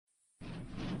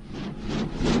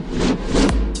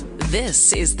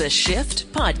This is the Shift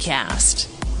Podcast.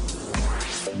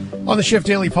 On the Shift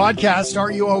Daily Podcast, are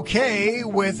you okay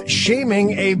with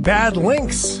shaming a bad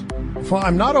lynx? Well,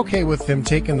 I'm not okay with him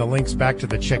taking the lynx back to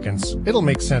the chickens. It'll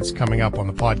make sense coming up on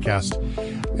the podcast.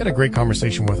 We had a great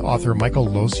conversation with author Michael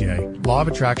Losier, Law of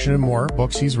Attraction and more,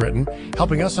 books he's written,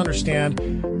 helping us understand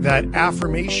that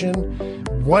affirmation,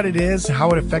 what it is, how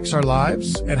it affects our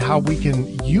lives, and how we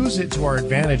can use it to our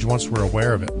advantage once we're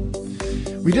aware of it.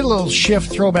 We did a little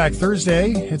Shift Throwback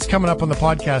Thursday. It's coming up on the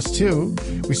podcast, too.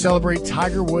 We celebrate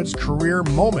Tiger Woods' career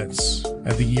moments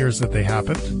and the years that they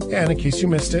happened. And in case you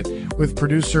missed it, with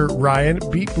producer Ryan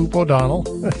Beat Boop O'Donnell,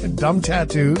 Dumb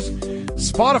Tattoos,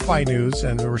 Spotify news,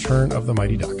 and the return of the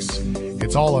Mighty Ducks.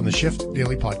 It's all on the Shift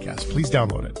Daily Podcast. Please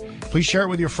download it. Please share it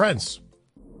with your friends.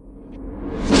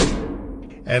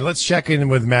 And let's check in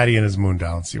with Maddie and his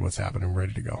Moondial and see what's happening. I'm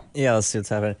ready to go. Yeah, let's see what's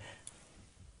happening.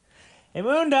 Hey,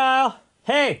 Moondial!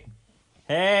 Hey!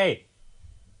 Hey!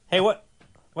 Hey,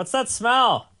 what's that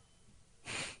smell?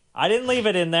 I didn't leave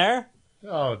it in there.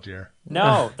 Oh, dear.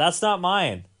 No, that's not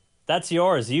mine. That's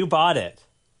yours. You bought it.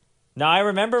 Now, I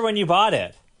remember when you bought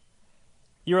it.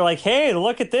 You were like, hey,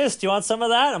 look at this. Do you want some of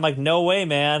that? I'm like, no way,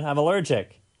 man. I'm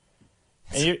allergic.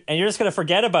 And you're just going to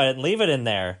forget about it and leave it in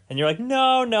there. And you're like,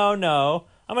 no.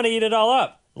 I'm going to eat it all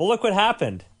up. Well, look what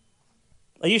happened.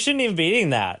 Like, you shouldn't even be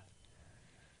eating that.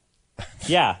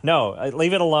 Yeah, no,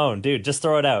 leave it alone. Dude, just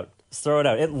throw it out. Just throw it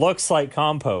out. It looks like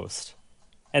compost.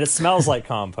 And it smells like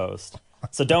compost.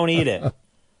 So don't eat it.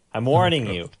 I'm warning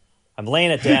you. I'm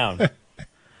laying it down.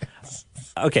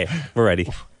 Okay, we're ready.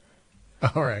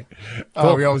 All right.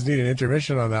 Oh, we always need an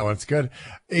intermission on that one. It's good.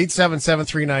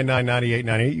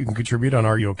 877-399-9898. You can contribute on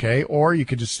Are You Okay? Or you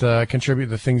could just contribute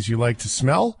the things you like to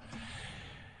smell.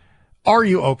 Are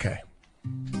you okay?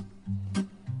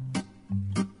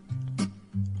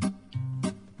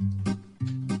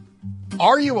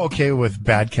 Are you okay with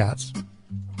bad cats?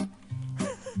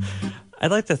 I'd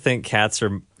like to think cats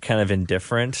are kind of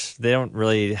indifferent. They don't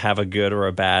really have a good or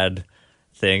a bad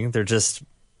thing. They're just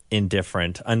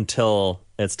indifferent until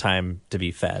it's time to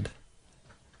be fed.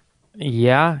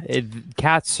 Yeah,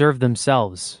 cats serve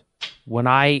themselves. When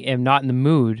I am not in the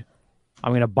mood,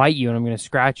 I'm going to bite you and I'm going to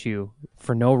scratch you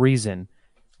for no reason.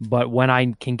 But when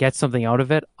I can get something out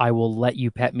of it, I will let you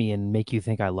pet me and make you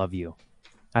think I love you.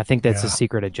 I think that's a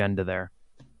secret agenda there.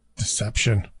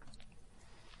 Deception.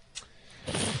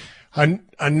 A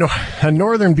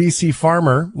northern BC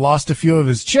farmer lost a few of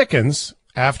his chickens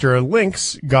after a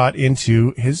lynx got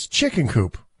into his chicken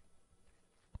coop.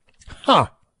 The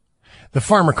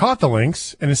farmer caught the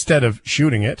lynx, and instead of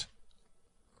shooting it,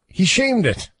 he shamed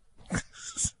it.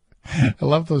 I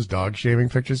love those dog shaming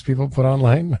pictures people put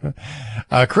online.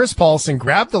 Chris Paulson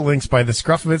grabbed the lynx by the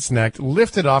scruff of its neck,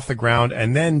 lifted off the ground,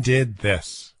 and then did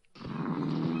this.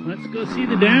 Let's go see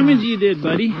the damage you did,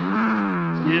 buddy.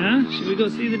 Yeah? Should we go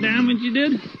see the damage you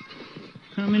did?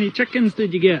 How many chickens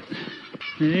did you get?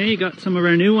 Hey, you got some of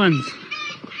our new ones.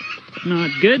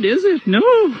 Not good, is it? No.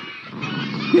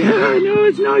 Yeah, no,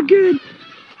 it's not good.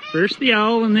 First the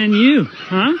owl and then you,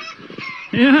 huh?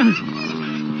 Yeah.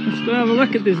 Let's go have a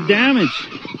look at this damage.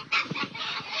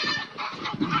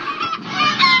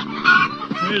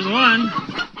 There's one.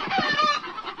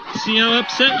 See how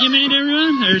upset you made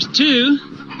everyone? There's two.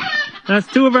 That's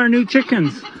two of our new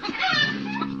chickens.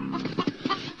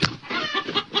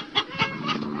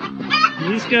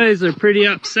 These guys are pretty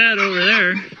upset over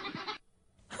there.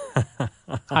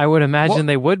 I would imagine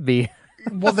they would be.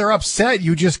 Well, they're upset.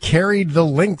 You just carried the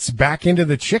lynx back into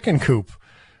the chicken coop.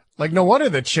 Like, no wonder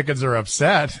the chickens are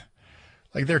upset.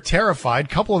 Like, they're terrified. A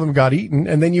couple of them got eaten,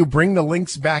 and then you bring the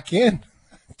lynx back in.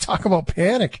 Talk about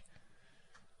panic.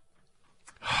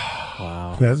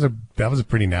 Wow. That was a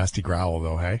pretty nasty growl,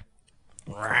 though, hey?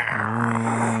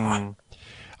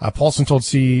 Paulson told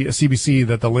CBC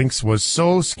that the lynx was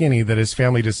so skinny that his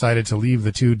family decided to leave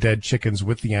the two dead chickens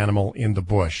with the animal in the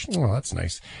bush. Oh, that's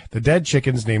nice. The dead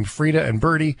chickens, named Frida and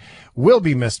Birdie, will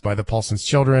be missed by the Paulson's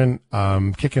children,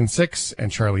 Kickin 6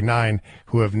 and Charlie 9,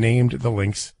 who have named the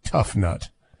lynx Tough Nut.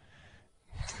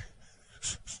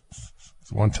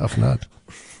 It's one tough nut.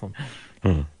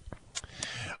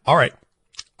 All right.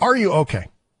 Are you okay?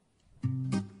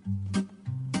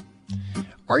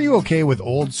 Are you okay with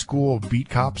old school beat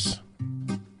cops?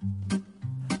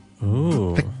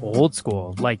 Ooh, old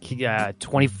school, like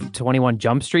 21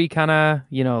 Jump Street kind of,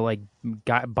 like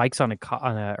bikes on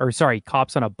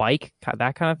cops on a bike,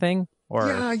 that kind of thing. Or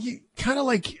yeah, kind of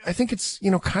like, I think it's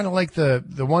kind of like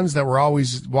the ones that were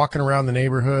always walking around the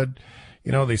neighborhood.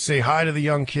 They say hi to the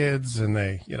young kids, and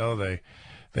they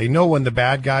know when the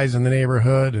bad guys in the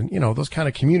neighborhood, and those kind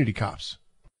of community cops.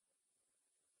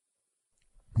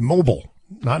 Mobile.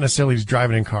 not necessarily just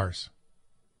driving in cars.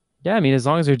 Yeah, I mean, as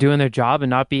long as they're doing their job and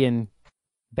not being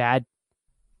bad,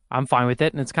 I'm fine with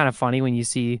it. And it's kind of funny when you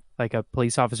see like a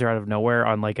police officer out of nowhere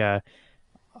on like a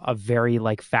very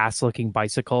like fast looking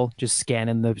bicycle just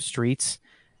scanning the streets,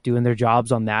 doing their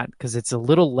jobs on that, because it's a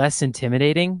little less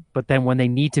intimidating. But then when they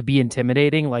need to be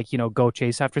intimidating, like, you know, go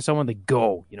chase after someone, they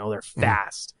go, you know, they're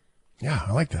fast. Yeah,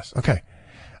 I like this. Okay.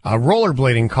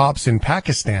 Rollerblading cops in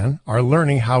Pakistan are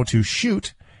learning how to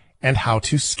shoot and how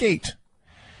to skate.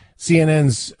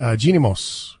 CNN's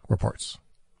Ginimos reports.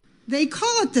 They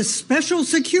call it the Special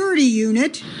Security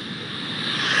Unit.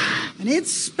 And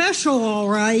it's special, all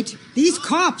right. These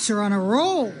cops are on a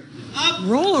roll.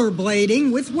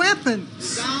 Rollerblading with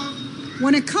weapons.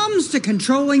 When it comes to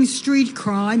controlling street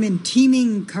crime in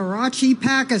teeming Karachi,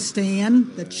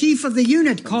 Pakistan, the chief of the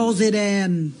unit calls it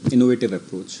an innovative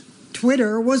approach.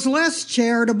 Twitter was less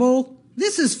charitable.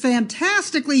 This is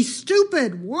fantastically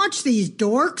stupid. Watch these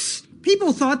dorks.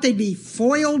 People thought they'd be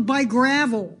foiled by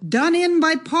gravel, done in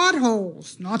by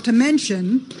potholes, not to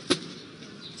mention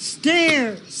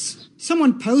stairs.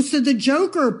 Someone posted the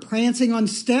Joker prancing on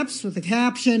steps with the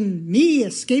caption, "Me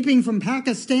escaping from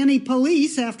Pakistani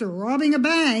police after robbing a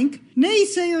bank."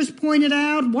 Naysayers pointed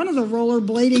out one of the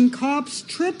rollerblading cops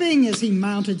tripping as he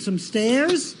mounted some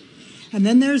stairs. And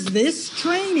then there's this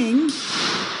training.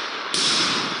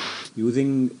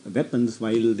 Using weapons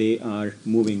while they are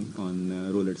moving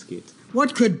on roller skates.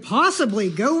 What could possibly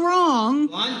go wrong?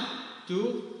 1,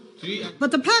 2, 3.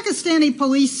 But the Pakistani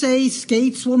police say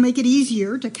skates will make it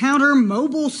easier to counter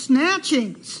mobile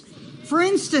snatchings. For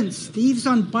instance, thieves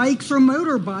on bikes or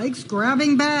motorbikes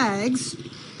grabbing bags.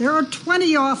 There are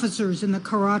 20 officers in the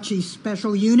Karachi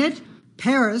Special Unit.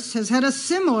 Paris has had a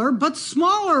similar but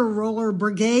smaller roller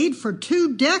brigade for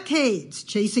 2 decades,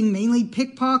 chasing mainly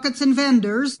pickpockets and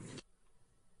vendors.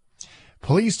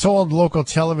 Police told local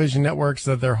television networks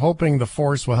that they're hoping the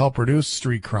force will help reduce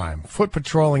street crime. Foot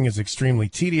patrolling is extremely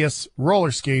tedious.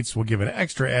 Roller skates will give an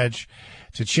extra edge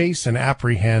to chase and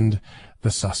apprehend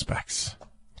the suspects.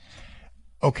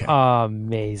 Okay.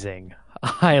 Amazing.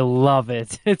 I love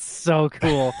it. It's so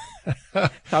cool.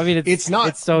 I mean, it's not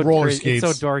it's so roller skates.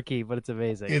 It's so dorky, but it's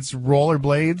amazing. It's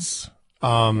rollerblades.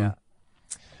 Yeah.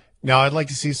 Now, I'd like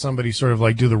to see somebody sort of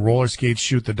like do the roller skate,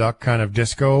 shoot the duck kind of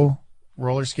disco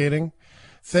roller skating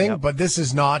thing, but this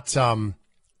is not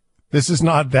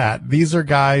that. These are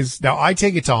guys. Now, I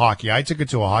take it to hockey. I took it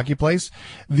to a hockey place.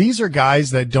 These are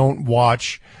guys that don't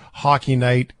watch Hockey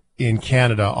Night in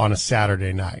Canada on a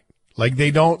Saturday night. Like,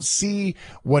 they don't see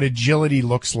what agility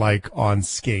looks like on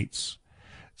skates.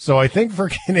 So I think for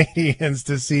Canadians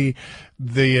to see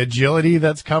the agility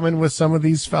that's coming with some of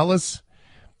these fellas,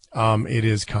 it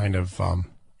is kind of,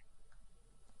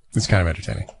 it's kind of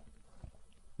entertaining.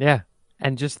 Yeah.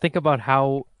 And just think about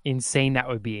how insane that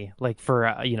would be. Like for,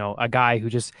 a guy who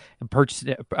just purse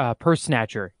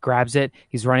snatcher grabs it.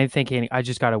 He's running thinking, I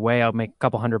just got away. I'll make a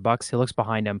couple $100. He looks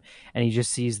behind him and he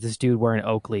just sees this dude wearing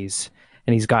Oakleys.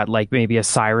 And he's got like maybe a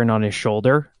siren on his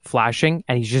shoulder flashing,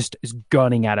 and he's just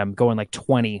gunning at him, going like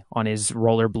 20 on his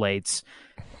rollerblades.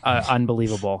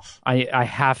 Unbelievable. I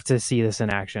have to see this in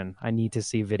action. I need to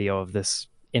see video of this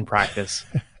in practice.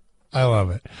 I love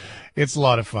it. It's a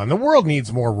lot of fun. The world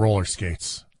needs more roller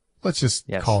skates. Let's just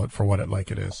call it for what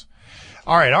it is.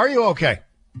 All right. Are you okay?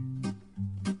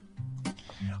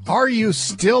 Are you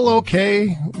still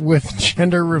okay with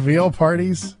gender reveal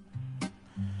parties?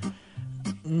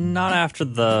 Not after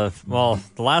the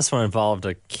last one involved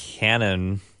a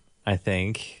cannon, I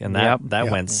think, and that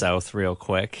went south real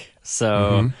quick.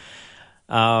 So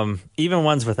even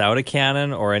ones without a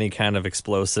cannon or any kind of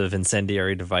explosive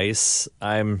incendiary device,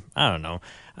 I don't know.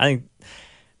 I think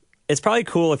it's probably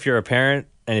cool if you're a parent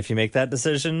and if you make that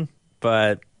decision,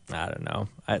 but I don't know.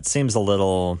 It seems a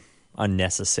little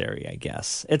unnecessary, I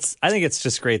guess. I think it's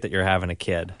just great that you're having a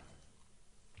kid.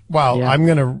 Well, I'm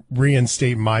going to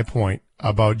reinstate my point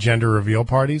about gender reveal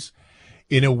parties.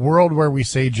 In a world where we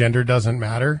say gender doesn't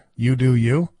matter, you do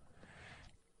you,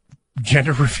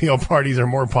 gender reveal parties are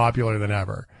more popular than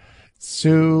ever.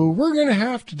 So we're going to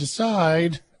have to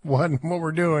decide what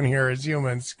we're doing here as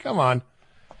humans. Come on.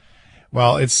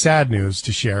 Well, it's sad news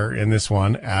to share in this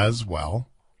one as well.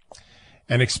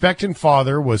 An expectant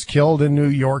father was killed in New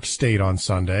York State on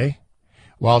Sunday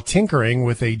while tinkering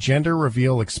with a gender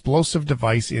reveal explosive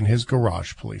device in his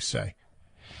garage, police say.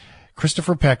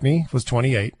 Christopher Peckney was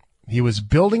 28. He was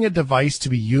building a device to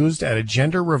be used at a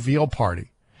gender reveal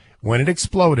party when it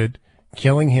exploded,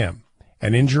 killing him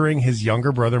and injuring his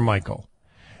younger brother, Michael.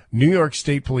 New York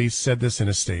State Police said this in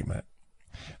a statement.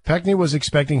 Peckney was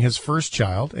expecting his first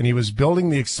child, and he was building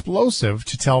the explosive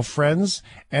to tell friends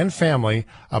and family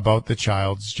about the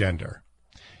child's gender.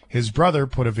 His brother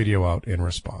put a video out in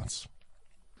response.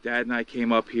 Dad and I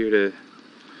came up here to,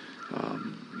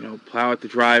 plow out the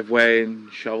driveway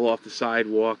and shovel off the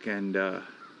sidewalk, and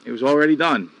it was already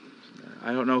done.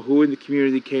 I don't know who in the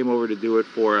community came over to do it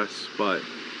for us, but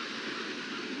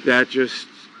that just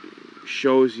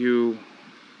shows you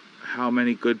how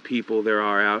many good people there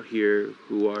are out here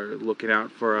who are looking out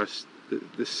for us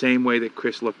the same way that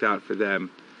Chris looked out for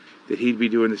them, that he'd be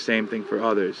doing the same thing for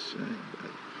others.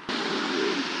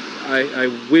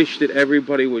 I wish that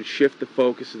everybody would shift the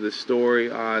focus of the story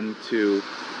on to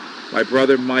my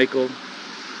brother Michael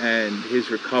and his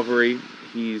recovery.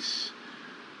 He's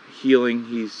healing,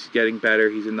 he's getting better,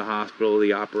 he's in the hospital,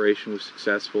 the operation was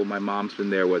successful. My mom's been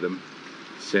there with him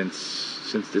since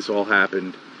this all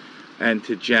happened. And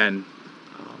to Jen,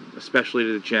 especially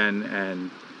to Jen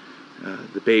and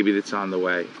the baby that's on the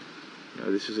way.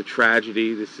 This is a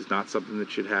tragedy, this is not something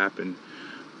that should happen,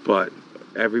 but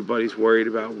everybody's worried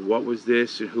about what was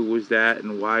this and who was that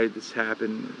and why did this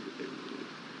happen.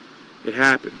 It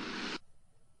happened.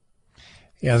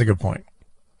 Yeah, that's a good point.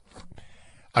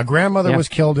 A grandmother was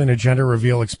killed in a gender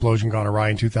reveal explosion gone awry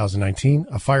in 2019.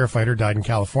 A firefighter died in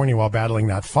California while battling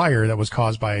that fire that was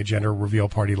caused by a gender reveal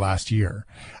party last year.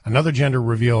 Another gender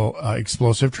reveal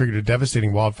explosive triggered a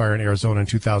devastating wildfire in Arizona in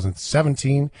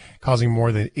 2017, causing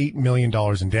more than $8 million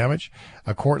in damage.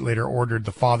 A court later ordered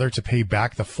the father to pay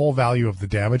back the full value of the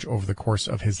damage over the course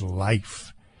of his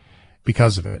life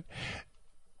because of it.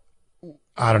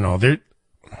 I don't know.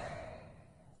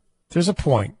 There's a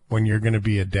point when you're going to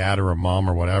be a dad or a mom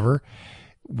or whatever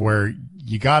where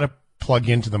you got to plug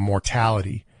into the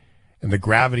mortality and the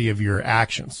gravity of your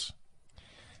actions.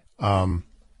 I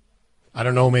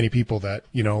don't know many people that,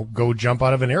 go jump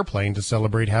out of an airplane to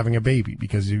celebrate having a baby,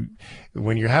 because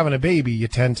when you're having a baby, you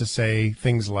tend to say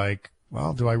things like,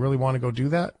 well, do I really want to go do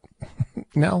that?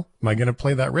 No. Am I going to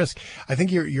play that risk? I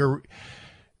think the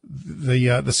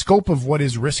scope of what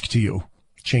is risk to you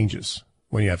changes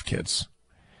when you have kids.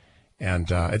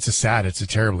 And it's a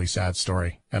terribly sad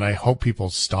story. And I hope people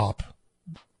stop.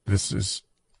 This is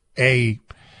A,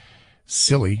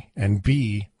 silly, and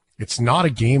B, it's not a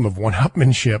game of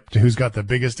one-upmanship to who's got the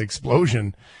biggest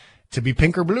explosion to be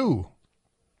pink or blue.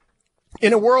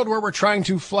 In a world where we're trying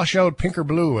to flush out pink or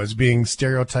blue as being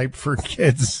stereotyped for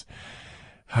kids.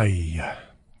 You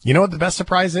know what the best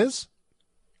surprise is?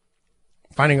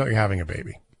 Finding out you're having a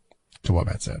baby, to what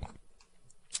Matt said.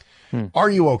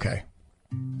 Are you okay?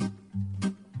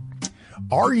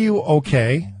 Are you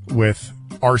okay with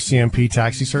RCMP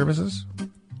taxi services?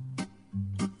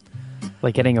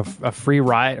 Like getting a free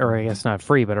ride, or I guess not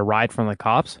free, but a ride from the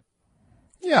cops?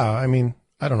 Yeah, I mean,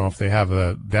 I don't know if they have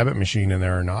a debit machine in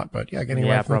there or not, but yeah, getting a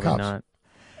ride from the cops.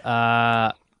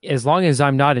 Not. As long as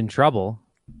I'm not in trouble,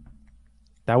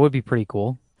 that would be pretty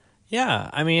cool. Yeah,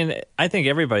 I mean, I think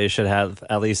everybody should have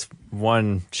at least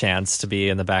one chance to be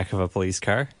in the back of a police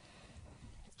car.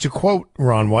 To quote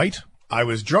Ron White, I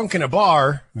was drunk in a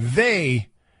bar. They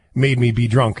made me be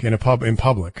drunk in a pub in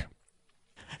public.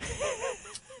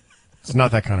 It's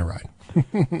not that kind of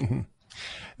ride.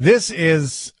 This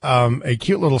is a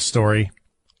cute little story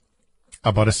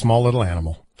about a small little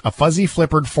animal. A fuzzy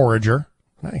flippered forager,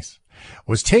 nice,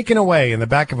 was taken away in the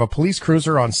back of a police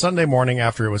cruiser on Sunday morning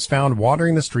after it was found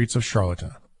wandering the streets of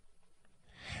Charlottetown.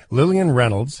 Lillian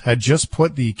Reynolds had just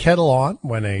put the kettle on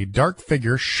when a dark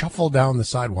figure shuffled down the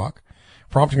sidewalk,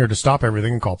 prompting her to stop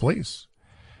everything and call police.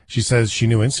 She says she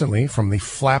knew instantly from the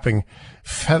flapping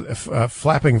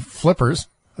flippers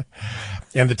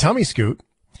and the tummy scoot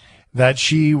that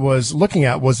she was looking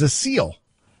at was a seal,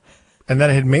 and that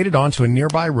it had made it onto a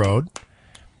nearby road.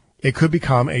 It could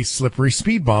become a slippery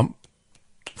speed bump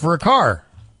for a car.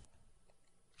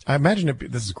 I imagine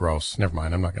this is gross. Never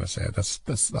mind. I'm not going to say it. That's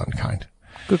unkind.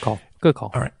 Good call. Good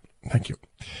call. All right. Thank you.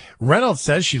 Reynolds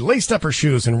says she laced up her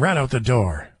shoes and ran out the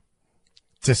door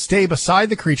to stay beside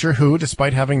the creature who,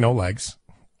 despite having no legs,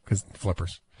 because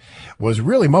flippers, was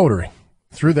really motoring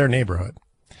through their neighborhood.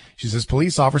 She says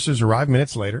police officers arrived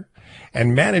minutes later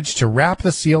and managed to wrap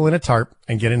the seal in a tarp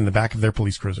and get in the back of their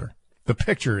police cruiser. The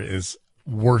picture is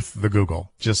worth the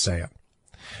Google, just saying.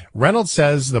 Reynolds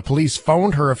says the police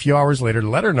phoned her a few hours later to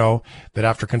let her know that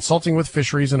after consulting with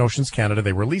Fisheries and Oceans Canada,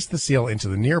 they released the seal into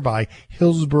the nearby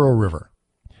Hillsborough River.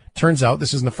 Turns out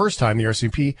this isn't the first time the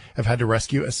RCMP have had to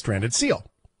rescue a stranded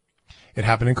seal. It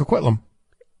happened in Coquitlam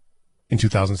in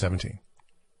 2017.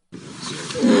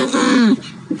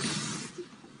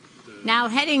 Now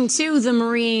heading to the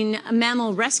Marine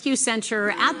Mammal Rescue Center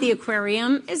at the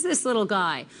aquarium is this little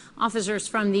guy. Officers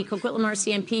from the Coquitlam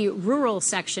RCMP rural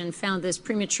section found this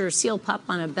premature seal pup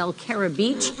on a Belcarra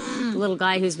beach. The little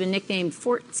guy, who's been nicknamed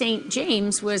Fort St.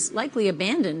 James, was likely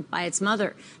abandoned by its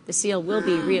mother. The seal will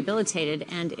be rehabilitated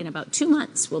and in about 2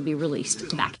 months will be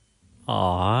released back.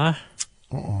 Aww.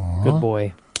 Good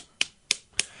boy.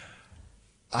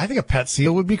 I think a pet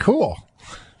seal would be cool.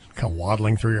 Kind of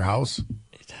waddling through your house.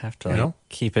 You'd have to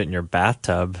keep it in your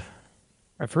bathtub.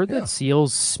 I've heard that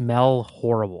seals smell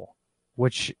horrible,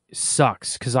 which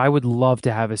sucks because I would love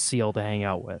to have a seal to hang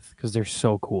out with because they're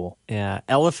so cool. Yeah.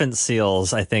 Elephant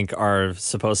seals, I think, are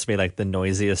supposed to be like the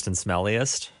noisiest and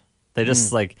smelliest. They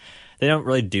just they don't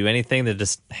really do anything. They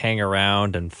just hang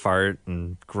around and fart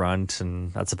and grunt,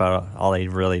 and that's about all they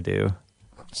really do.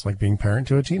 It's like being parent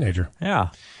to a teenager. Yeah.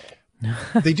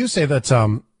 They do say that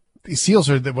seals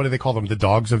are, what do they call them? The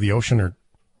dogs of the ocean, or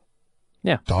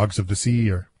dogs of the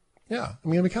sea, or I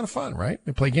mean, it'd be kind of fun, right?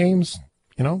 They play games,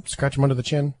 scratch them under the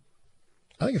chin.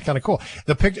 I think it's kind of cool.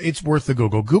 The picture, it's worth the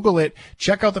Google. Google it.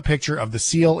 Check out the picture of the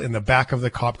seal in the back of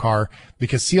the cop car,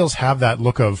 because seals have that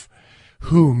look of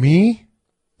who, me,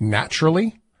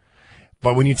 naturally.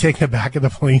 But when you take the back of the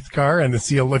police car and the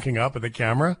seal looking up at the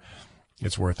camera,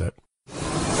 it's worth it.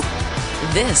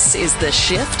 This is the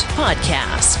Shift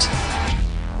Podcast.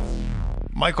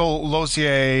 Michael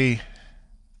Lozier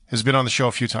has been on the show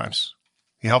a few times.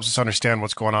 He helps us understand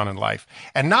what's going on in life.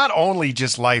 And not only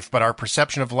just life, but our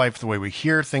perception of life, the way we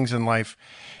hear things in life.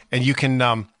 And you can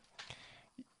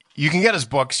get his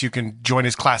books, you can join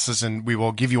his classes, and we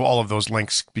will give you all of those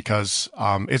links because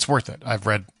it's worth it. I've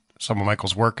read some of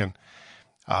Michael's work, and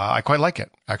I quite like it,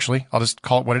 actually. I'll just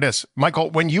call it what it is.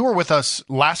 Michael, when you were with us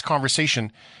last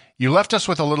conversation, you left us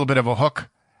with a little bit of a hook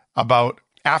about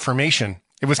affirmation.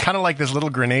 It was kind of like this little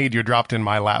grenade you dropped in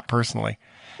my lap personally.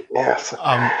 Yes.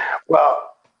 Well,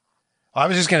 I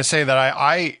was just going to say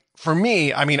that for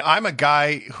me, I mean, I'm a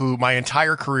guy who my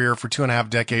entire career for 2.5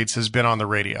 decades has been on the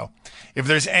radio. If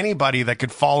there's anybody that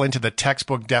could fall into the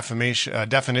textbook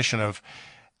definition of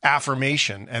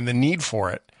affirmation and the need for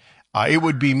it, it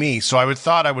would be me. So I would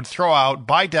throw out,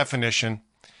 by definition,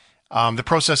 the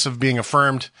process of being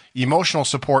affirmed, emotional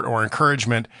support or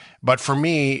encouragement. But for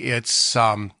me, it's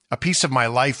a piece of my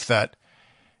life that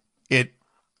it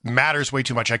matters way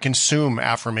too much. I consume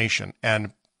affirmation.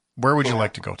 And where would you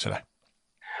like to go today?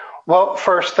 Well,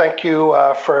 first, thank you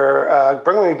for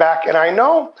bringing me back. And I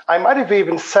know I might have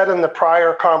even said in the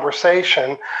prior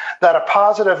conversation that a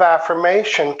positive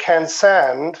affirmation can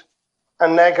send a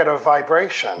negative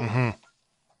vibration. Mm-hmm.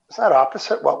 Is that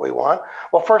opposite what we want?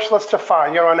 Well, first, let's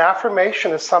define. An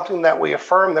affirmation is something that we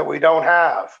affirm that we don't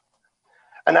have.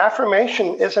 An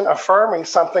affirmation isn't affirming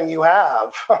something you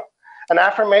have. An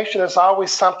affirmation is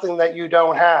always something that you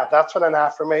don't have. That's what an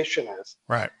affirmation is.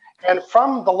 Right. And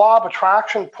from the law of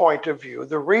attraction point of view,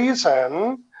 the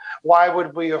reason why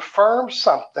would we affirm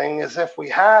something as if we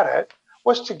had it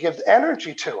was to give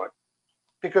energy to it.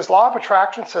 Because law of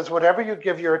attraction says whatever you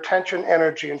give your attention,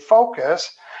 energy, and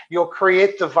focus, you'll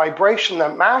create the vibration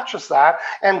that matches that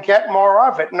and get more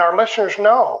of it. And our listeners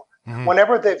know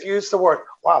whenever they've used the word,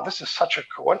 wow, this is such a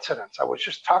coincidence. I was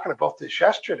just talking about this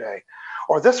yesterday.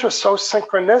 Or this was so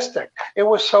synchronistic. It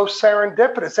was so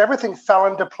serendipitous. Everything fell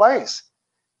into place.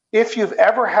 If you've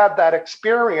ever had that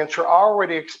experience, you're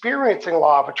already experiencing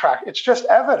law of attraction. It's just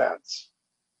evidence.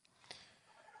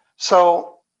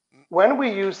 So when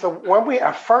we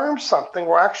affirm something,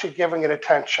 we're actually giving it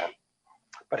attention.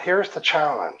 But here's the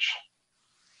challenge.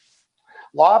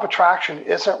 Law of attraction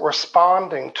isn't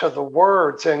responding to the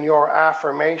words in your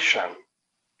affirmation.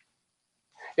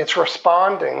 It's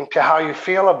responding to how you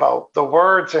feel about the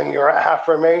words in your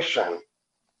affirmation.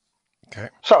 Okay.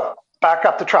 So back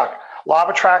up the truck. Law of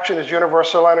attraction is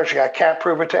universal energy. I can't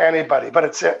prove it to anybody, but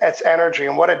it's energy.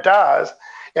 And what it does,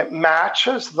 it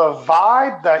matches the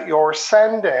vibe that you're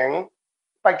sending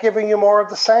by giving you more of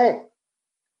the same.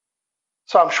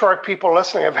 So I'm sure people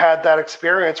listening have had that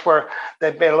experience where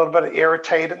they've been a little bit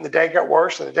irritated and the day got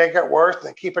worse and the day got worse and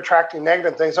they keep attracting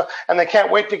negative things and they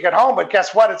can't wait to get home. But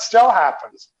guess what? It still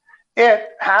happens. It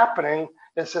happening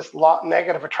is this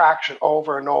negative attraction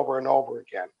over and over and over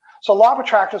again. So law of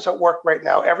attraction is at work right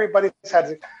now. Everybody's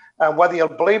had, whether you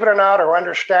believe it or not or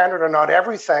understand it or not,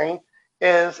 everything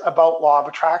is about law of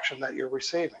attraction that you're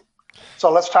receiving. So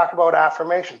let's talk about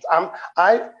affirmations.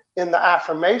 In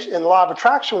the law of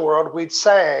attraction world, we'd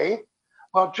say,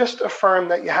 well, just affirm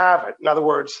that you have it. In other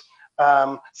words,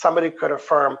 somebody could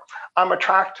affirm, I'm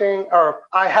attracting, or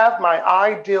I have my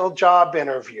ideal job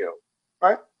interview,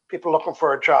 right? People looking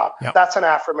for a job. Yep. That's an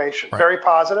affirmation. Right. Very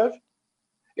positive.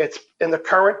 It's in the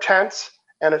current tense,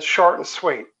 and it's short and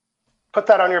sweet. Put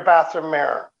that on your bathroom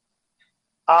mirror.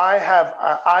 I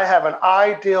have an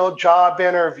ideal job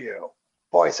interview.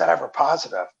 Boy, is that ever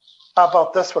positive. How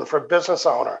about this one for a business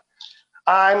owner?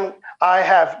 I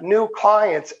have new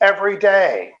clients every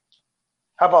day.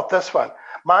 How about this one?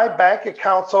 My bank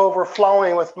account's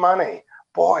overflowing with money.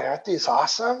 Boy, aren't these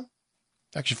awesome?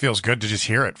 Actually feels good to just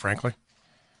hear it, frankly.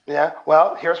 Yeah,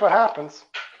 well, here's what happens.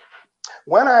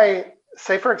 When I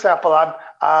say, for example,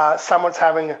 someone's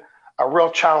having a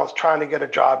real challenge trying to get a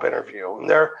job interview, and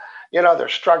they're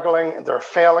struggling, they're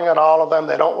failing at all of them,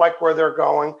 they don't like where they're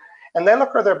going, and they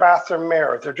look at their bathroom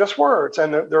mirror. They're just words,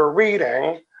 and they're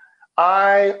reading,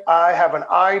 I have an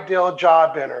ideal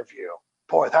job interview.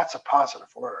 Boy, that's a positive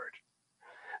word.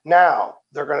 Now,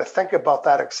 they're going to think about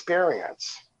that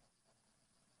experience,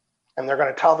 and they're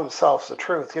going to tell themselves the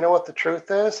truth. You know what the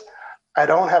truth is? I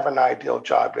don't have an ideal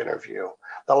job interview.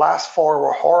 The last 4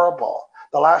 were horrible.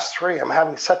 The last 3, I'm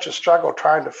having such a struggle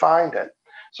trying to find it.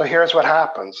 So here's what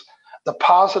happens. The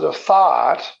positive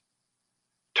thought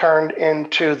turned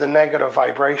into the negative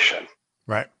vibration.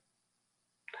 Right.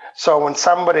 So when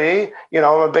somebody, I'm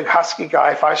a big husky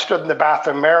guy, if I stood in the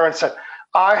bathroom mirror and said,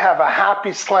 I have a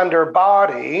happy, slender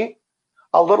body,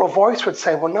 a little voice would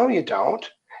say, well, no, you don't.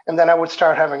 And then I would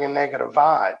start having a negative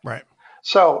vibe. Right.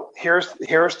 So here's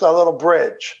the little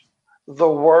bridge. The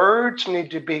words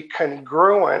need to be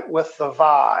congruent with the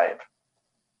vibe.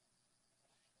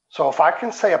 So if I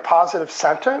can say a positive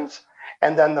sentence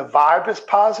and then the vibe is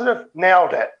positive,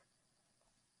 nailed it.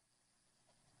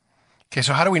 Okay,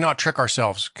 so how do we not trick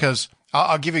ourselves? Because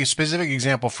I'll give you a specific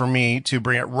example for me to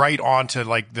bring it right onto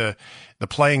like the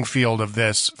playing field of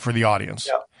this for the audience.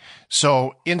 Yep.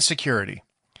 So insecurity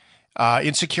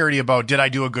about, did I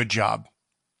do a good job?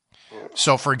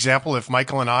 So for example, if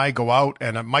Michael and I go out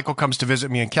and Michael comes to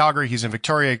visit me in Calgary, he's in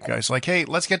Victoria, guys like, hey,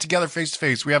 let's get together face to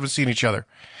face. We haven't seen each other.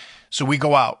 So we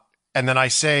go out and then I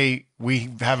say, we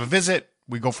have a visit,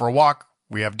 we go for a walk,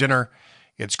 we have dinner.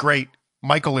 It's great.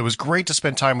 Michael, it was great to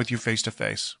spend time with you face to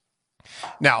face.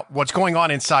 Now, what's going on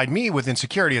inside me with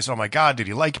insecurity is, oh my God, did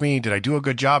he like me? Did I do a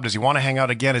good job? Does he want to hang out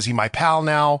again? Is he my pal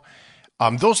now?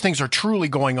 Those things are truly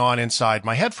going on inside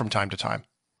my head from time to time.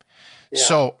 Yeah.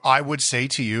 So I would say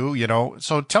to you,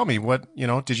 so tell me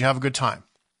did you have a good time?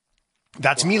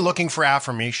 That's me looking for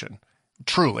affirmation.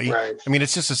 Truly. Right. I mean,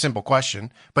 it's just a simple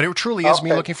question, but it truly is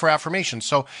me looking for affirmation.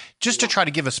 So just to try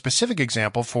to give a specific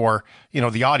example for,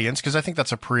 the audience, because I think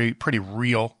that's a pretty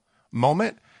real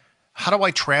moment. How do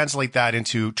I translate that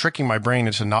into tricking my brain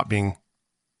into not being,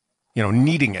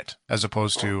 needing it as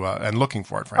opposed to, and looking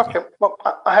for it, frankly? Okay. Well,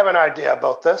 I have an idea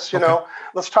about this.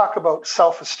 Let's talk about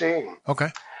self-esteem. Okay.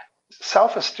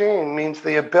 Self-esteem means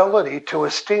the ability to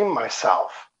esteem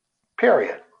myself,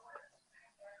 period.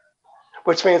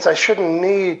 Which means I shouldn't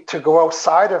need to go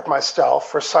outside of myself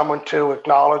for someone to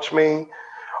acknowledge me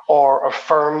or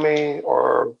affirm me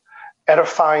or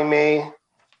edify me.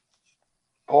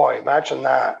 Boy, imagine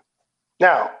that.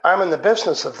 Now, I'm in the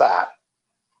business of that.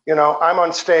 I'm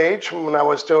on stage when I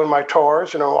was doing my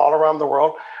tours, all around the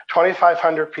world,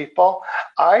 2,500 people.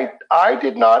 I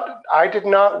did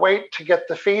not wait to get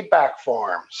the feedback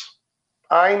forms.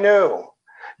 I knew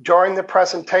during the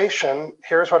presentation,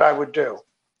 here's what I would do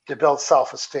to build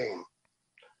self-esteem.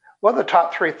 What are the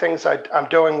top 3 things I'm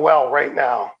doing well right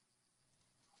now?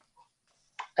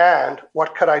 And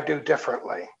what could I do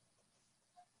differently?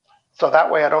 So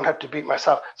that way I don't have to beat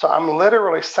myself. So I'm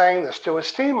literally saying this to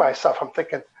esteem myself. I'm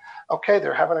thinking, okay,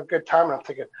 they're having a good time. And I'm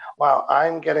thinking, wow,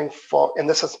 I'm getting full. And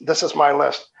this is my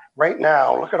list. Right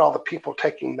now, look at all the people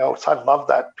taking notes. I love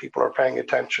that people are paying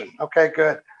attention. Okay,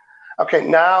 good. Okay,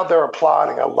 now they're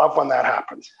applauding. I love when that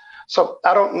happens. So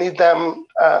I don't need them.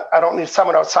 I don't need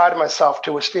someone outside of myself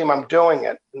to esteem I'm doing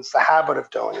it. It's the habit of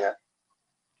doing it,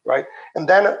 right?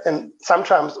 And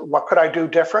sometimes, what could I do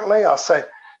differently? I'll say,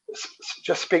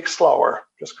 just speak slower.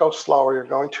 Just go slower. You're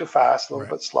going too fast. A little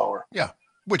bit slower. Yeah,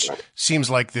 which seems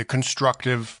like the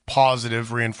constructive,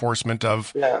 positive reinforcement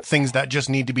of things that just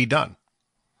need to be done.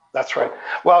 That's right.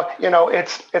 Well,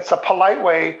 it's a polite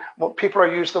way. Well, people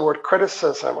are using the word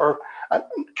criticism or.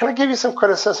 Can I give you some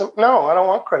criticism? No, I don't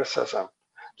want criticism.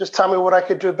 Just tell me what I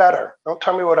could do better. Don't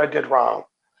tell me what I did wrong.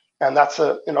 And that's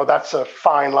a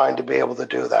fine line to be able to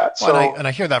do that. Well, and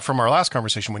I hear that from our last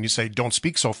conversation when you say don't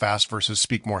speak so fast versus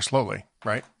speak more slowly,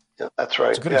 right? Yeah, that's right.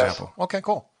 It's a good example. Okay,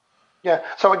 cool. Yeah.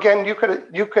 So again, you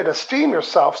could esteem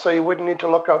yourself, so you wouldn't need to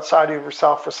look outside of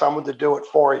yourself for someone to do it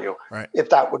for you. Right. If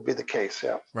that would be the case.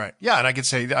 Yeah. Right. Yeah, and I could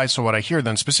say so. What I hear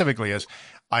then specifically is,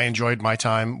 I enjoyed my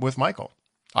time with Michael.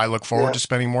 I look forward to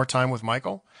spending more time with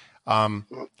Michael.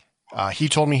 He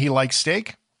told me he likes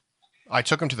steak. I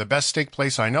took him to the best steak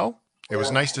place I know, It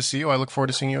was nice to see you. I look forward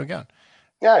to seeing you again.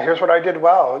 Yeah, here's what I did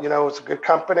well. You know, it's a good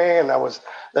company, and that was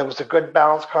a good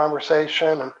balanced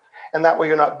conversation, and that way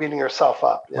you're not beating yourself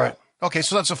up. Yeah. Right. Okay,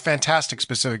 so that's a fantastic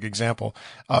specific example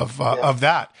of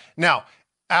that. Now,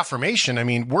 affirmation. I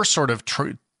mean, we're sort of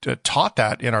taught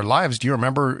that in our lives. Do you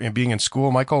remember being in school,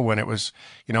 Michael, when it was,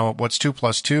 you know, what's 2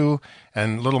 + 2,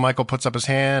 and little Michael puts up his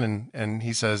hand and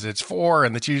he says it's 4,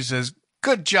 and the teacher says,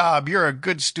 "Good job, you're a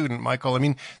good student, Michael." I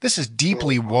mean, this is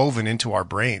deeply woven into our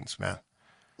brains, man.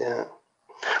 Yeah.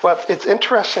 Well, it's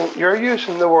interesting. You're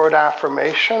using the word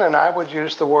affirmation, and I would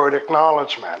use the word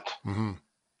acknowledgement. Mm-hmm.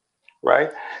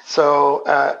 Right? So,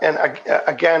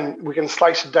 again, we can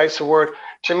slice and dice a word.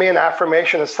 To me, an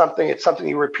affirmation is something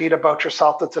you repeat about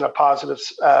yourself that's in a positive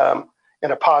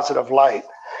light.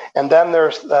 And then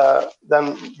there's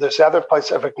the other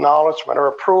place of acknowledgement or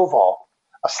approval.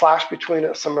 A slash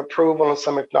between some approval and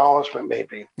some acknowledgement,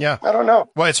 maybe. Yeah. I don't know.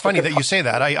 Well, it's funny that you say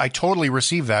that. I totally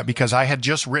receive that because I had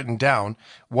just written down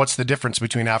what's the difference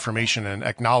between affirmation and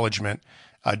acknowledgement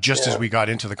as we got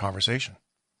into the conversation.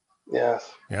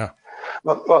 Yes. Yeah.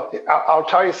 Well, I'll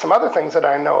tell you some other things that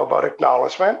I know about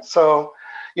acknowledgement. So,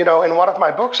 you know, in one of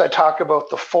my books, I talk about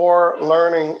the 4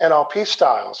 learning NLP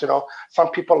styles. You know,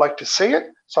 some people like to see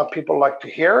it. Some people like to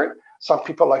hear it. Some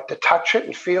people like to touch it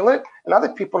and feel it, and other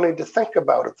people need to think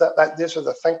about it. That these are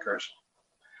the thinkers.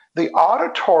 The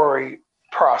auditory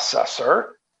processor,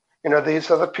 you know, these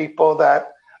are the people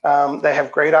that they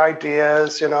have great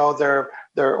ideas. You know, their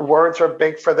words are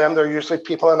big for them. They're usually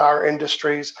people in our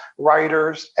industries,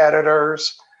 writers,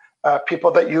 editors, people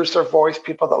that use their voice,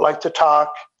 people that like to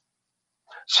talk.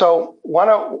 So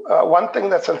one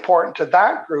thing that's important to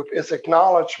that group is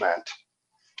acknowledgement.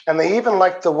 And they even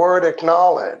like the word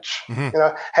acknowledge. Mm-hmm. You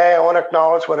know, hey, I want to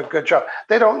acknowledge what a good job.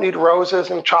 They don't need roses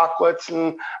and chocolates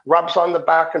and rubs on the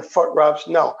back and foot rubs.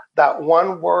 No, that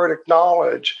one word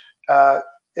acknowledge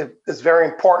is very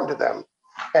important to them.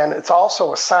 And it's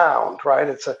also a sound, right?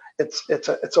 It's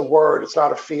a word. It's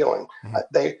not a feeling.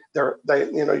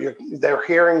 Mm-hmm. They're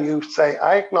hearing you say,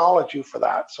 "I acknowledge you for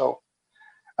that." So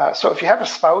if you have a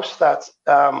spouse that's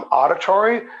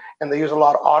auditory and they use a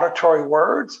lot of auditory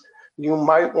words, you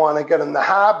might want to get in the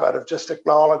habit of just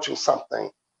acknowledging something.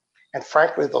 And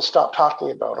frankly, they'll stop talking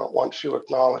about it once you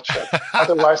acknowledge it.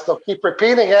 Otherwise, they'll keep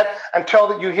repeating it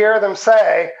until you hear them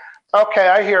say, "Okay,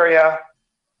 I hear you."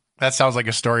 That sounds like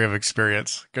a story of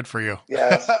experience. Good for you.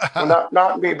 Yes. Well,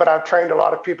 not me, but I've trained a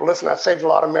lot of people. Listen, I've saved a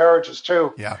lot of marriages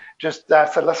too. Yeah. Just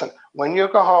that said, listen, when you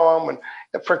go home,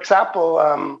 for example,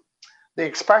 the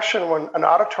expression when an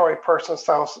auditory person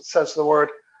says the word,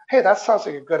 "Hey, that sounds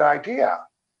like a good idea."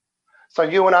 So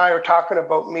you and I are talking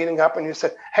about meeting up, and you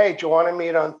said, "Hey, do you want to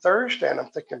meet on Thursday?" And I'm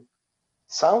thinking,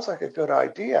 sounds like a good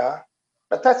idea,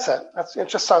 but that's it. It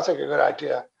just sounds like a good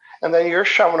idea. And then you're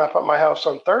showing up at my house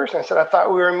on Thursday. I said, "I thought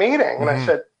we were meeting." And I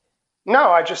said,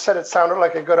 "No, I just said it sounded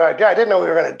like a good idea. I didn't know we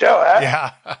were going to do it."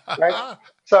 Yeah. Right?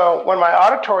 So when my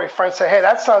auditory friends say, "Hey,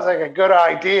 that sounds like a good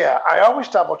idea," I always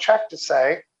double check to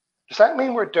say, "Does that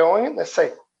mean we're doing it?" And they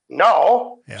say,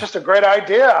 "No, just a great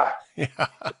idea." Yeah.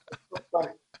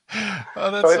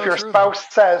 So if your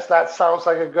spouse says that sounds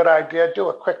like a good idea, do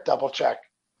a quick double check.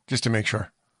 Just to make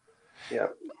sure. Yeah.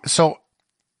 So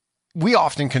we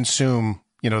often consume,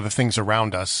 the things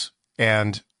around us,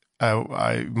 and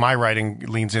my writing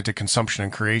leans into consumption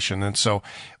and creation. And so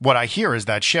what I hear is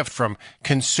that shift from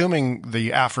consuming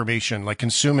the affirmation, like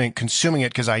consuming it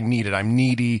because I need it. I'm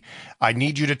needy. I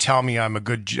need you to tell me I'm a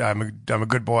good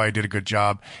boy. I did a good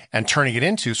job, and turning it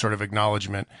into sort of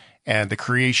acknowledgement and the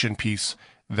creation piece.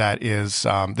 That is,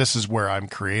 this is where I'm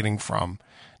creating from.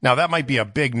 Now, that might be a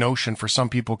big notion for some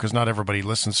people because not everybody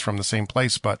listens from the same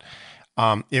place, but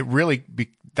it really,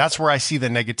 that's where I see the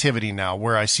negativity now,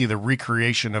 where I see the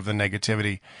recreation of the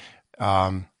negativity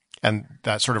and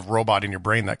that sort of robot in your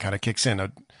brain that kind of kicks in.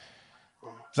 Does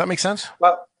that make sense?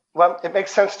 Well, it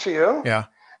makes sense to you. Yeah.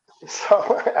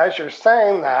 So as you're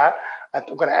saying that, I'm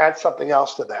going to add something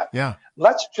else to that. Yeah.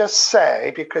 Let's just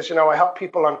say, because, I help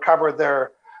people uncover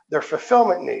their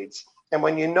fulfillment needs. And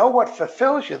when you know what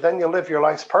fulfills you, then you live your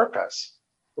life's purpose,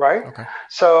 right? Okay.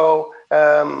 So,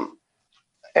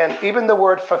 and even the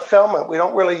word fulfillment, we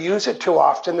don't really use it too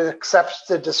often, except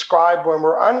to describe when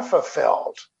we're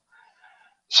unfulfilled.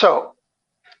 So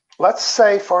let's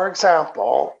say, for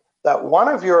example, that one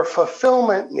of your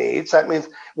fulfillment needs, that means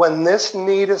when this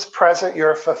need is present,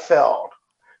 you're fulfilled.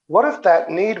 What if that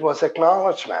need was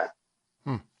acknowledgement?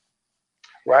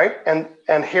 Right?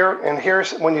 And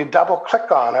here's when you double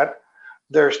click on it,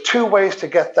 there's 2 ways to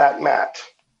get that met.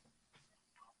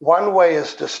 One way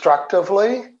is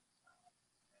destructively,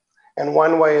 and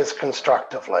one way is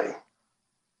constructively.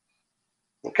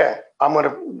 Okay,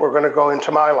 we're gonna go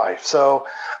into my life. So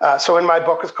in my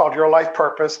book, it's called Your Life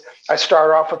Purpose. I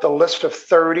start off with a list of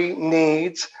 30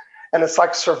 needs, and it's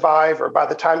like Survivor. By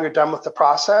the time you're done with the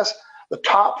process, the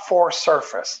top 4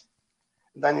 surface.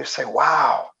 And then you say,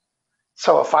 wow.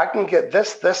 So if I can get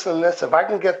this, this, and this, if I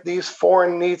can get these 4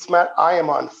 needs met, I am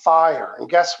on fire. And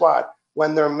guess what?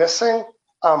 When they're missing,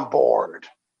 I'm bored.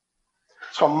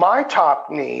 So my top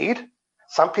need,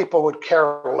 some people would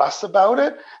care less about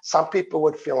it. Some people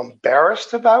would feel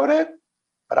embarrassed about it,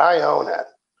 but I own it.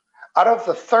 Out of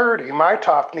the 30, my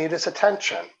top need is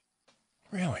attention.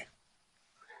 Really?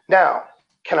 Now,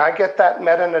 can I get that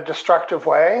met in a destructive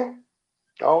way?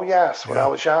 Oh, yes. When I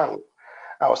was young,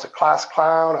 I was a class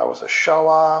clown. I was a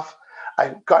show-off.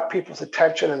 I got people's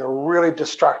attention in a really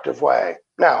destructive way.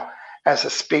 Now, as a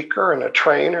speaker and a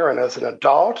trainer and as an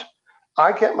adult,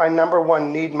 I get my number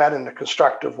 1 need met in a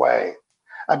constructive way.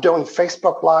 I'm doing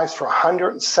Facebook Lives for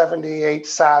 178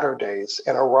 Saturdays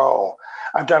in a row.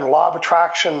 I've done Law of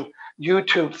Attraction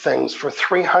YouTube things for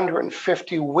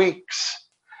 350 weeks.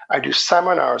 I do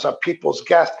seminars on people's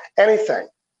guests, anything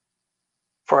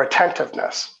for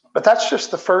attentiveness. But that's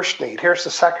just the first need. Here's the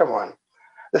second one.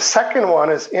 The second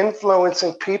one is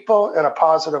influencing people in a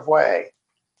positive way.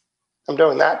 I'm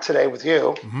doing that today with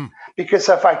you because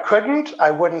if I couldn't,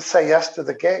 I wouldn't say yes to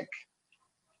the gig.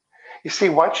 You see,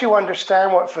 once you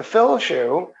understand what fulfills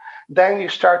you, then you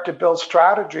start to build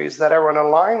strategies that are in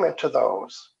alignment to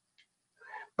those.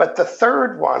 But the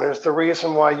third one is the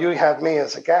reason why you have me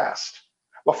as a guest.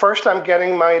 Well, first, I'm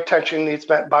getting my attention needs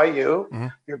met by you.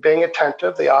 You're being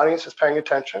attentive. The audience is paying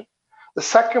attention. The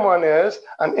second one is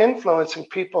I'm influencing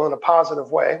people in a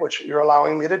positive way, which you're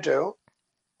allowing me to do.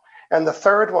 And the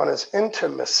third one is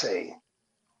intimacy.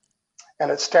 And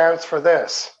it stands for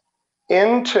this: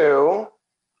 into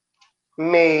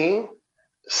me,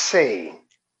 see.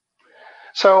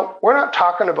 So we're not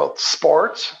talking about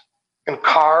sports and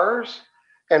cars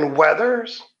and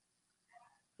weathers,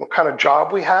 what kind of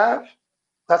job we have.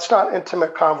 That's not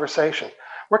intimate conversation.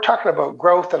 We're talking about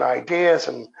growth and ideas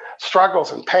and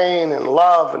struggles and pain and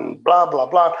love and blah, blah,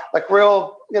 blah, like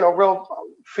real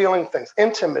feeling things,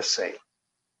 intimacy.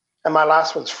 And my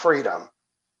last one's freedom.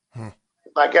 Am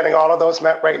I getting all of those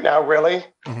met right now, really?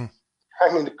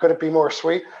 I mean, could it be more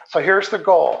sweet? So here's the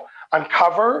goal.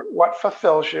 Uncover what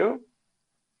fulfills you,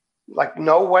 like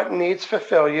know what needs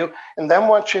fulfill you. And then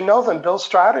once you know them, build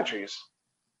strategies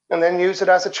and then use it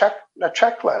as a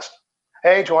checklist.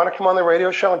 Hey, do you want to come on the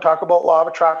radio show and talk about law of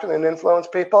attraction and influence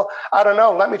people? I don't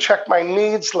know. Let me check my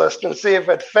needs list and see if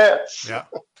it fits. Yeah.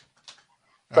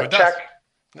 But check.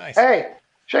 Nice. Hey,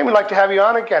 Shane, we'd like to have you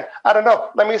on again. I don't know.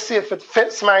 Let me see if it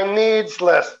fits my needs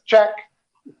list. Check.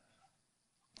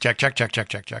 Check, check, check, check,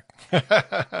 check, check.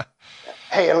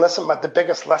 Hey, and listen, but the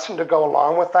biggest lesson to go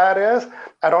along with that is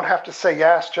I don't have to say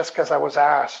yes just because I was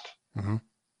asked.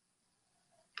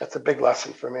 That's a big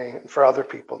lesson for me and for other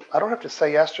people. I don't have to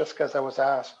say yes just because I was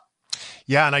asked.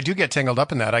 Yeah, and I do get tangled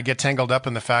up in that. I get tangled up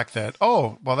in the fact that,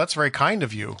 oh, well, that's very kind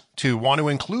of you to want to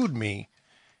include me.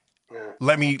 Yeah.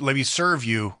 Let me serve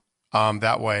you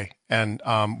that way, and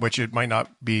which it might not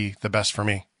be the best for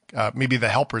me. Maybe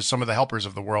some of the helpers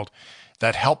of the world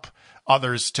that help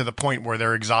others to the point where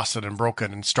they're exhausted and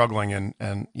broken and struggling, and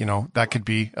that could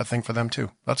be a thing for them too.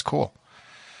 That's cool.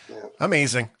 Yeah.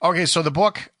 Amazing. Okay, so the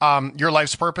book, Your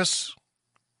Life's Purpose.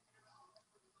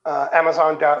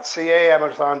 Amazon.ca,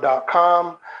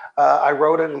 Amazon.com. I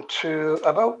wrote it into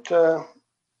about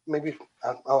maybe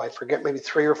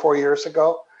 3 or 4 years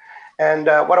ago. And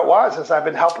what it was is I've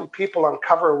been helping people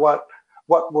uncover what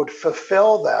would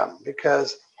fulfill them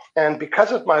because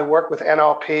of my work with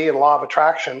NLP and law of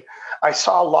attraction, I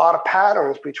saw a lot of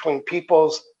patterns between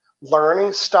people's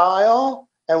learning style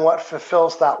and what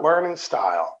fulfills that learning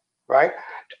style, right?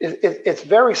 It's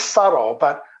very subtle,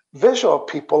 but visual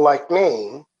people like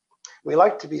me, we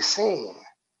like to be seen.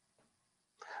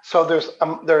 So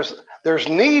there's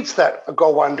needs that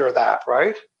go under that,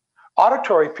 right?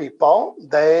 Auditory people,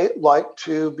 they like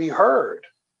to be heard.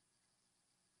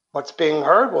 What's being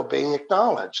heard will be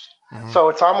acknowledged. So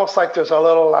it's almost like there's a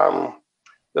little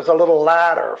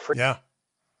ladder for. Yeah.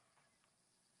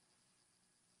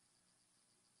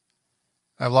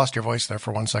 I've lost your voice there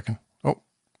for 1 second. Oh,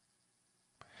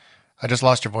 I just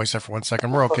lost your voice there for 1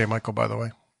 second. We're okay, Michael, by the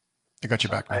way. I got you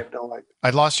back now. I have no idea.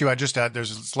 I'd lost you. I just had,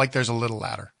 it's like there's a little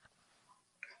ladder.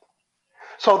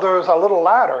 So there's a little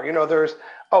ladder, there's,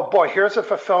 oh boy, here's a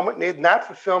fulfillment need. And that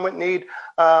fulfillment need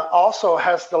also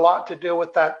has a lot to do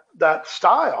with that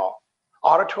style.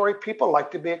 Auditory people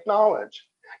like to be acknowledged.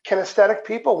 Kinesthetic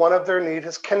people, one of their needs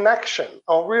is connection.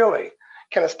 Oh, really?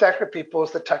 Kinesthetic people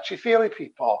is the touchy-feely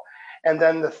people. And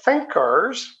then the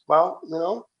thinkers, well,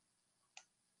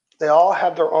 they all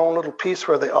have their own little piece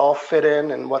where they all fit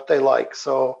in and what they like.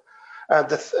 So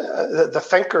the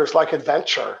thinkers like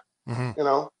adventure,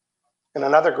 and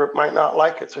another group might not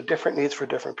like it. So different needs for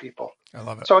different people. I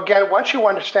love it. So again, once you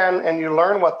understand and you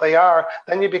learn what they are,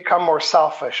 then you become more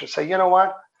selfish and say, you know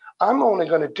what? I'm only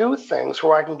going to do things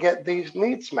where I can get these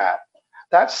needs met.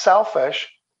 That's selfish.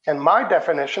 And my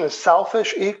definition is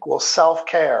selfish equals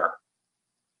self-care.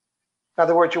 In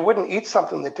other words, you wouldn't eat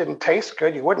something that didn't taste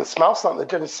good. You wouldn't smell something that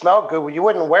didn't smell good. You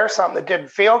wouldn't wear something that didn't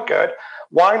feel good.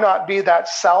 Why not be that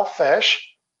selfish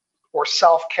or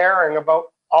self-caring about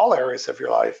all areas of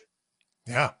your life?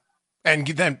 Yeah. And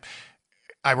then,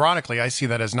 ironically, I see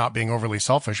that as not being overly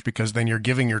selfish, because then you're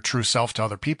giving your true self to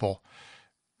other people,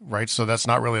 right? So that's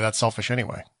not really that selfish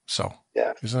anyway. So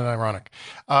yeah, isn't it ironic?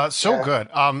 Good.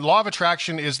 Law of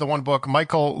Attraction is the one book.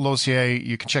 Michael Losier,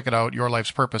 you can check it out. Your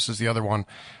Life's Purpose is the other one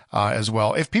as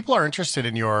well. If people are interested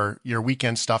in your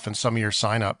weekend stuff and some of your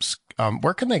signups,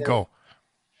 where can they go?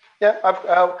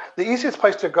 Yeah, the easiest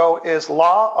place to go is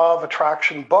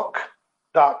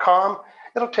lawofattractionbook.com.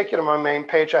 It'll take you to my main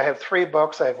page. I have 3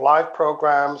 books. I have live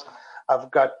programs.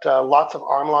 I've got lots of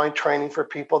online training for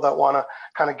people that want to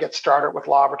kind of get started with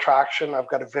Law of Attraction. I've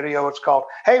got a video. It's called,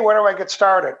 Hey, where do I get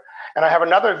started? And I have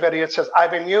another video that says,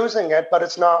 I've been using it, but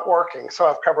it's not working. So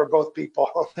I've covered both people.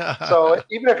 So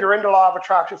even if you're into Law of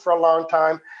Attraction for a long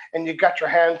time and you got your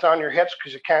hands on your hips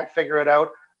because you can't figure it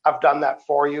out, I've done that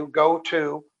for you. Go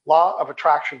to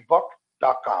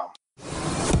lawofattractionbook.com.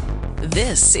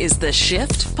 This is the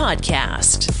Shift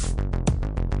Podcast.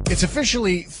 It's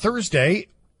officially Thursday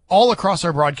all across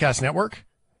our broadcast network.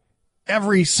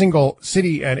 Every single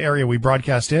city and area we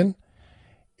broadcast in,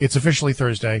 it's officially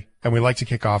Thursday, and we like to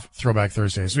kick off Throwback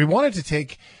Thursdays. We wanted to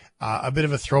take a bit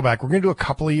of a throwback. We're going to do a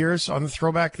couple of years on the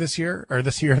throwback this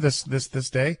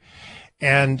day.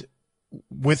 And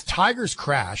with Tiger's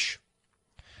crash,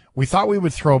 we thought we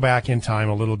would throw back in time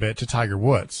a little bit to Tiger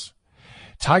Woods.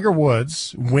 Tiger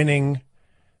Woods winning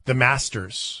the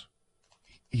Masters.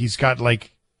 He's got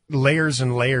like layers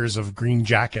and layers of green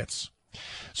jackets.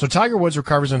 So Tiger Woods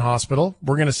recovers in hospital.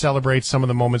 We're going to celebrate some of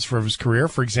the moments for his career.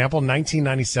 For example,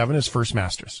 1997, his first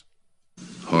Masters.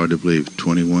 Hard to believe,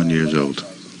 21 years old.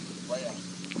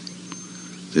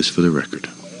 This for the record.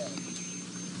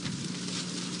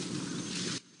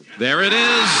 There it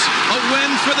is, a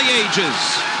win for the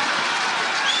ages.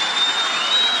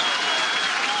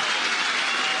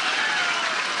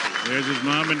 There's his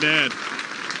mom and dad.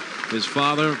 His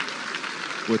father,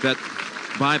 with that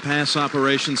bypass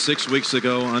operation 6 weeks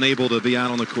ago, unable to be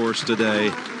out on the course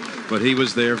today, but he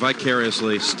was there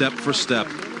vicariously, step for step,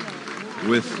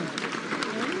 with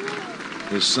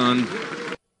his son.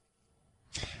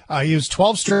 He was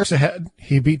 12 strokes ahead.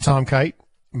 He beat Tom Kite.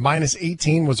 Minus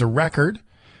 18 was a record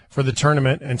for the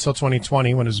tournament until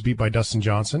 2020 when it was beat by Dustin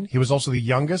Johnson. He was also the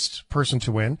youngest person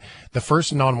to win, the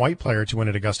first non-white player to win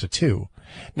at Augusta 2.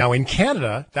 Now in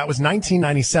Canada, that was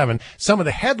 1997. Some of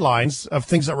the headlines of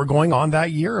things that were going on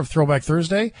that year of Throwback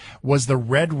Thursday was the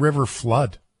Red River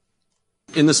flood.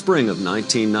 In the spring of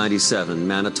 1997,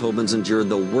 Manitobans endured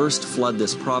the worst flood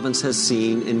this province has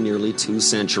seen in nearly 2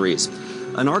 centuries.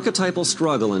 An archetypal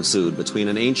struggle ensued between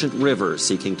an ancient river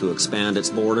seeking to expand its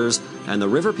borders and the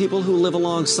river people who live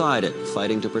alongside it,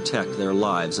 fighting to protect their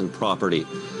lives and property.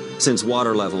 Since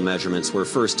water level measurements were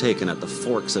first taken at the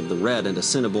forks of the Red and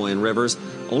Assiniboine rivers,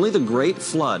 only the Great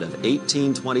Flood of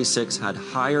 1826 had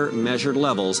higher measured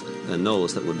levels than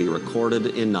those that would be recorded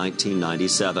in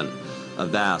 1997. A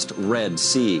vast Red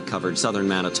Sea covered southern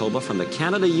Manitoba from the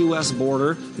Canada-U.S.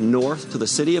 border north to the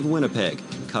city of Winnipeg,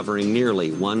 covering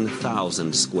nearly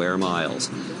 1,000 square miles.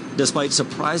 Despite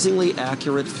surprisingly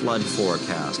accurate flood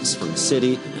forecasts from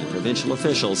city and provincial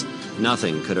officials,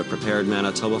 nothing could have prepared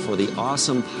Manitoba for the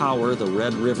awesome power the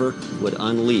Red River would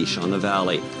unleash on the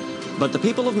valley. But the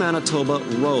people of Manitoba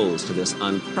rose to this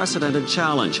unprecedented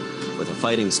challenge with a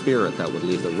fighting spirit that would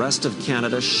leave the rest of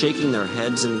Canada shaking their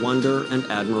heads in wonder and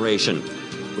admiration.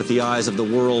 With the eyes of the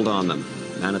world on them,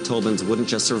 Manitobans wouldn't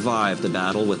just survive the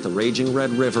battle with the raging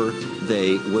Red River,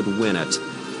 they would win it.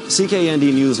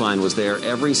 CKND Newsline was there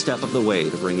every step of the way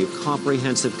to bring you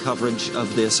comprehensive coverage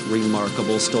of this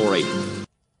remarkable story. Huge.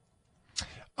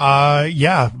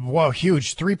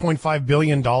 $3.5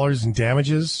 billion in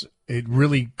damages. It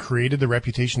really created the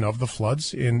reputation of the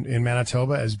floods in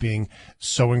Manitoba as being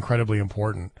so incredibly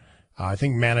important. I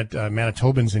think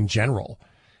Manitobans in general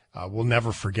will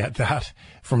never forget that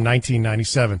from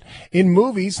 1997. In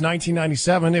movies,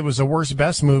 1997, it was the worst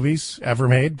best movies ever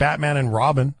made. Batman and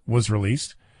Robin was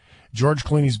released. George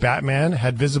Clooney's Batman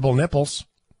had visible nipples.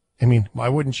 I mean, why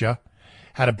wouldn't you?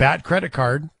 Had a bat credit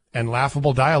card and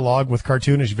laughable dialogue with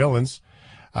cartoonish villains.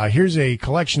 Here's a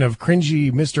collection of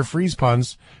cringy Mr. Freeze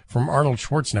puns from Arnold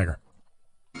Schwarzenegger.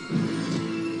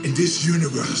 In this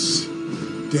universe,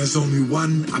 there's only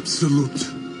one absolute.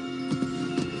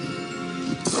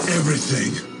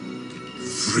 Everything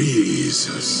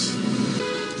freezes.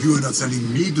 You are not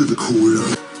sending me to the cooler.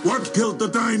 What killed the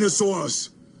dinosaurs?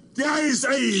 The Ice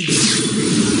Age!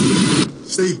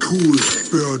 Stay cool,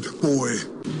 bird boy.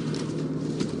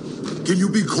 Can you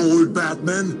be cold,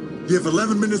 Batman? You have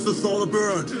 11 minutes to thaw a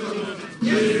bird.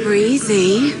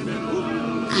 Breezy.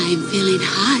 I'm feeling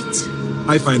hot.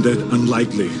 I find that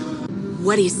unlikely.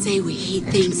 What do you say we heat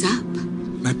things up?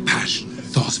 My passion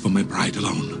thaws for my bride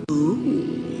alone.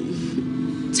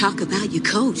 Ooh. Talk about your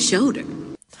cold shoulder.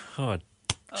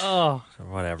 Oh,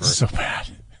 whatever. So bad.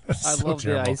 I So love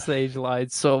terrible. the Ice Age line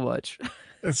so much.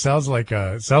 It sounds like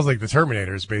the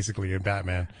Terminators basically in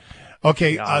Batman.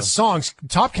 Okay, songs.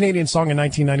 Top Canadian song in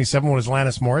 1997 was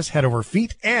Alanis Morris, Head Over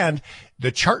Feet, and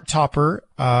the chart topper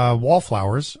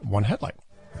Wallflowers, One Headlight.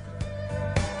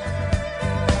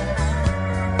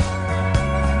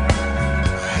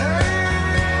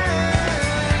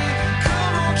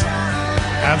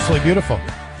 Absolutely beautiful.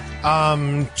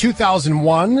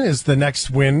 2001 is the next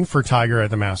win for Tiger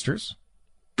at the Masters.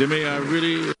 Jimmy, I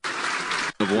really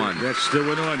Of one. That's still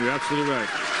went on. You're absolutely right.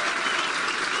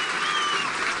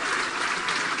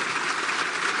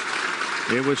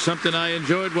 It was something I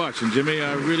enjoyed watching, Jimmy.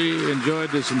 I really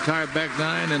enjoyed this entire back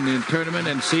nine and the tournament,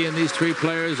 and seeing these three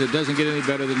players. It doesn't get any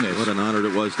better than this. What an honor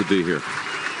it was to be here.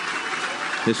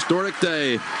 Historic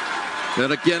day.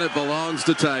 And again, it belongs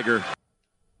to Tiger.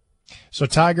 So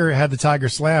Tiger had the Tiger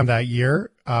Slam that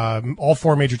year. All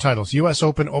four major titles: U.S.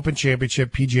 Open, Open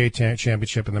Championship, PGA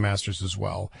Championship, and the Masters as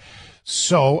well.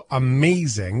 So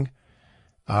amazing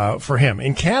for him.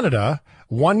 In Canada,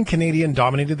 one Canadian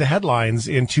dominated the headlines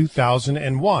in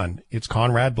 2001. It's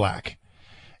Conrad Black.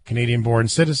 Canadian-born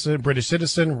citizen, British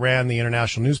citizen, ran the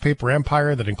international newspaper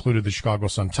empire that included the Chicago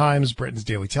Sun-Times, Britain's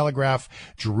Daily Telegraph,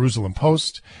 Jerusalem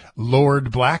Post.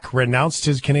 Lord Black renounced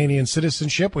his Canadian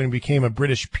citizenship when he became a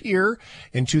British peer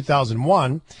in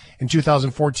 2001. In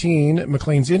 2014,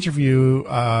 Maclean's interviewed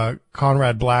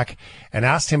Conrad Black and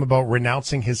asked him about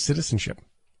renouncing his citizenship.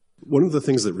 One of the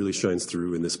things that really shines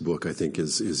through in this book, I think,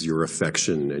 is your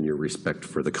affection and your respect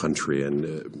for the country. And,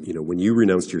 when you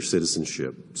renounced your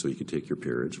citizenship so you could take your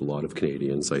peerage, a lot of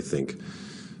Canadians, I think,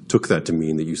 took that to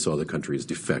mean that you saw the country as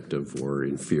defective or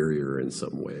inferior in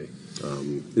some way.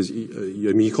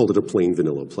 You called it a plain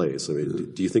vanilla place. I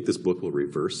mean, do you think this book will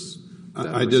reverse that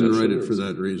I didn't write it perception, for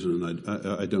that reason.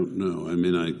 I don't know. I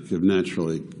mean, I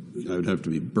would have to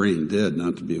be brain dead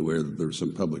not to be aware that there were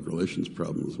some public relations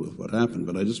problems with what happened.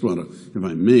 But I just want to, if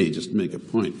I may, just make a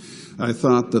point. I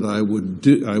thought that I would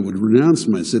renounce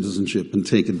my citizenship and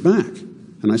take it back.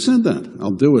 And I said that.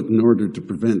 I'll do it in order to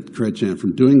prevent Chrétien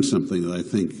from doing something that I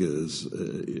think is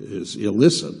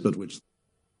illicit, but which...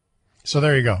 So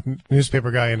there you go. Newspaper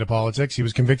guy into politics. He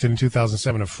was convicted in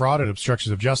 2007 of fraud and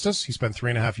obstructions of justice. He spent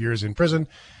 3.5 years in prison,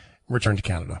 returned to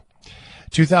Canada.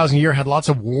 2000 year had lots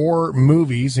of war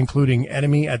movies, including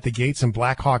Enemy at the Gates and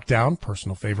Black Hawk Down.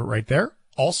 Personal favorite right there.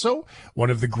 Also, one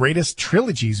of the greatest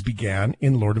trilogies began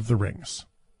in Lord of the Rings.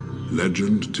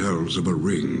 Legend tells of a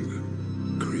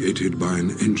ring created by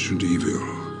an ancient evil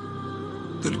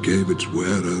that gave its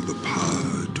wearer the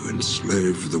power to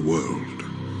enslave the world.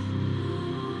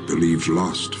 Believed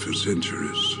lost for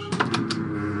centuries,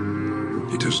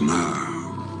 it has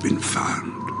now been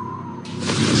found.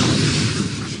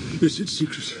 Is it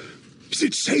secret? Is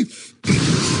it safe?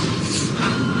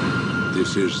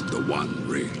 This is the One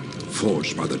Ring,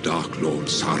 forged by the Dark Lord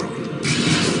Sauron.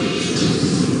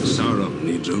 Sauron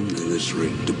needs only this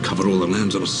ring to cover all the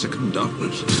lands of a second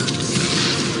darkness.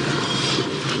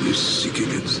 He's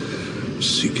seeking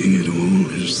it all.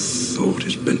 His thought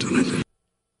is bent on it.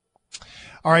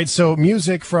 All right, so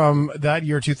music from that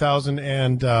year,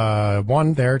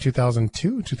 2001 there,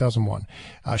 2002, 2001.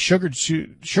 Sugar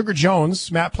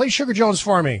Jones. Matt, play Sugar Jones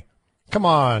for me. Come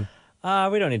on.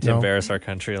 We don't need to embarrass our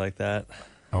country like that.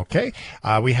 Okay.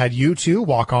 We had U2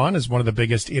 Walk On as one of the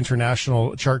biggest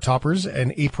international chart toppers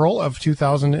in April of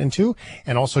 2002,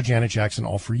 and also Janet Jackson,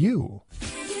 All For You.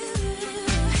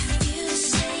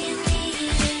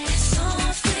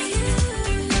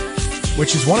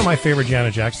 Which is one of my favorite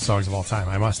Janet Jackson songs of all time,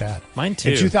 I must add. Mine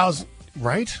too. In 2000,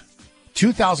 right?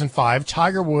 2005,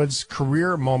 Tiger Woods'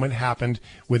 career moment happened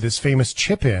with his famous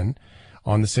chip in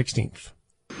on the 16th.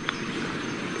 Here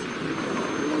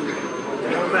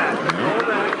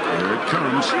it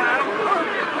comes.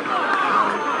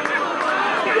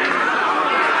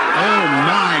 Oh,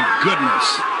 my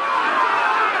goodness.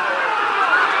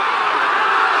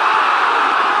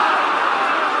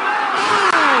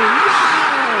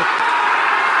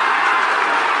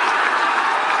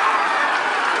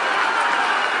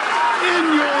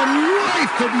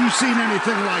 have you seen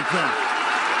anything like that?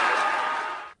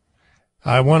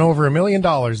 I won over $1 million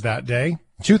that day.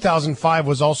 2005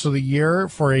 was also the year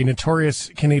for a notorious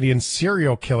Canadian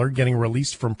serial killer getting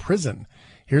released from prison.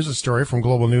 Here's a story from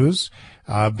Global News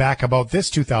back about this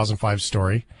 2005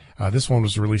 story. This one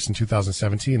was released in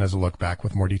 2017 as a look back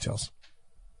with more details.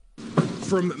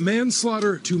 From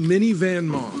manslaughter to minivan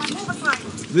mom.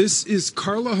 This is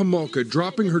Carla Homolka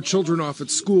dropping her children off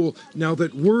at school now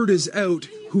that word is out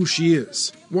who she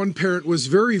is. One parent was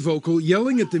very vocal,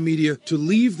 yelling at the media to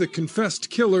leave the confessed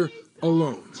killer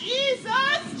alone. Jesus!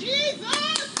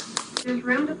 Jesus! There's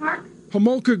room to park?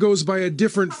 Homolka goes by a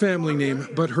different family name,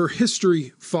 but her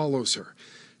history follows her.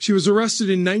 She was arrested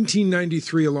in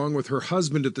 1993 along with her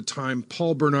husband at the time,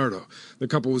 Paul Bernardo. The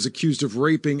couple was accused of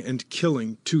raping and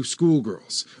killing 2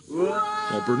 schoolgirls.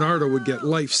 While Bernardo would get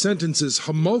life sentences,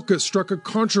 Homolka struck a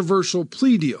controversial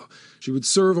plea deal. She would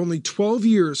serve only 12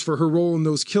 years for her role in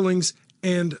those killings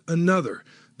and another,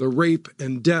 the rape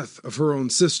and death of her own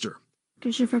sister.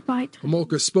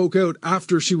 Homolka spoke out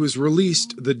after she was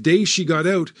released. The day she got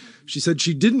out, she said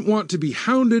she didn't want to be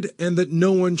hounded and that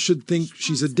no one should think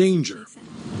she's a danger.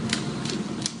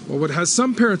 Well, what has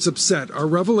some parents upset are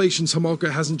revelations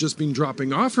Homolka hasn't just been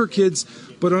dropping off her kids,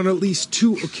 but on at least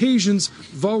 2 occasions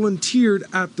volunteered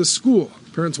at the school.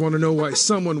 Parents want to know why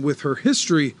someone with her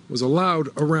history was allowed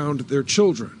around their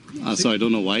children. So I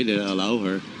don't know why they allow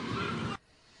her.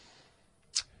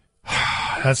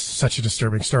 That's such a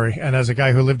disturbing story. And as a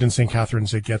guy who lived in St.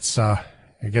 Catharines, it gets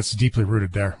deeply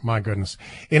rooted there. My goodness.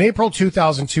 In April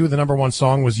 2002, the number 1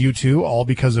 song was U2, All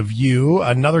Because of You.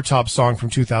 Another top song from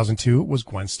 2002 was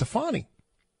Gwen Stefani.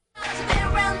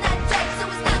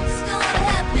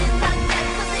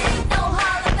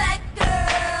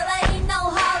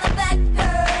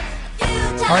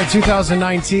 All right,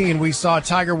 2019, we saw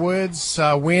Tiger Woods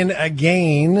win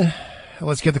again.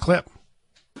 Let's get the clip.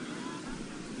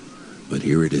 But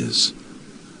here it is.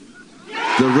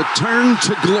 The return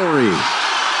to glory.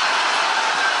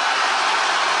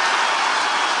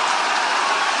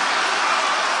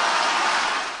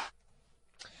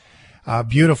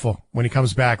 Beautiful when he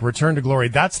comes back. Return to glory.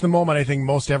 That's the moment I think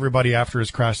most everybody after his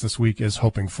crash this week is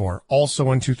hoping for.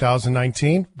 Also in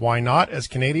 2019, why not, as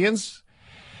Canadians?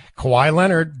 Kawhi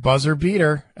Leonard, buzzer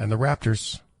beater, and the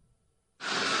Raptors.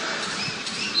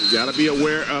 You got to be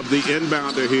aware of the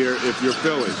inbounder here if you're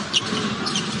Philly.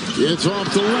 It's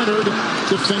off to Leonard,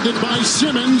 defended by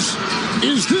Simmons.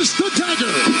 Is this the dagger?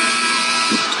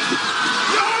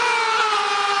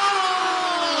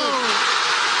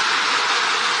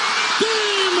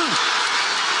 Game!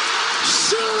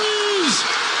 Series!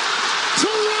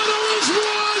 Toronto is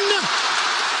won!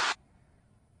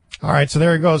 All right, so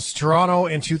there it goes. Toronto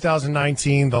in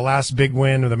 2019, the last big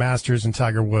win of the Masters and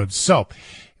Tiger Woods. So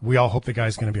we all hope the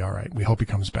guy's going to be all right. We hope he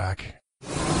comes back.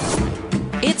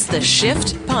 It's the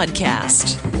Shift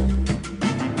Podcast.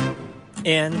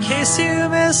 In case you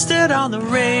missed it on the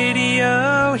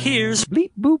radio, here's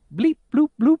bleep boop bleep bloop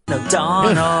bloop. No,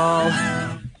 Donald.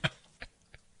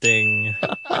 Ding.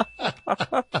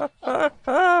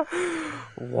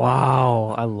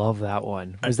 Wow, I love that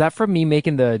one. Was that from me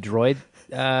making the droid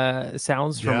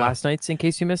sounds from last night's In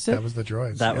Case You Missed It? That was the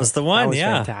droids. That was the one, that was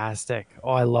fantastic.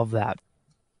 Oh, I love that.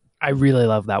 I really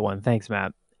love that one. Thanks,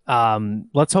 Matt.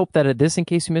 Let's hope that at this, In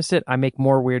Case You Missed It, I make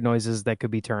more weird noises that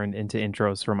could be turned into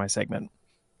intros for my segment.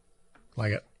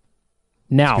 Like it.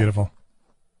 Now, it's beautiful.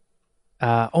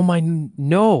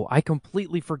 No, I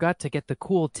completely forgot to get the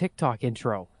cool TikTok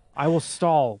intro. I will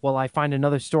stall while I find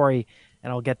another story,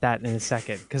 and I'll get that in a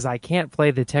second, because I can't play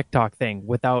the TikTok thing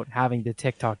without having the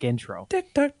TikTok intro.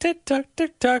 TikTok, TikTok,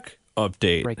 TikTok.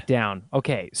 Update. Break down.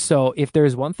 Okay, so if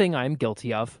there's one thing I'm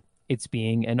guilty of, it's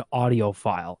being an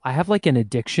audiophile. I have like an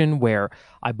addiction where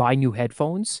I buy new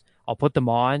headphones, I'll put them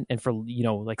on, and for,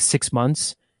 like 6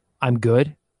 months, I'm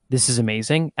good. This is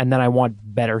amazing. And then I want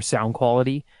better sound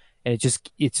quality. And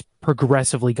it's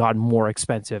progressively gotten more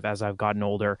expensive as I've gotten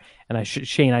older. And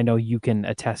Shane, I know you can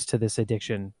attest to this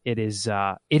addiction. It is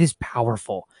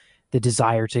powerful. The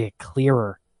desire to get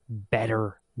clearer,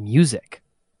 better music.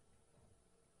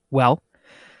 Well,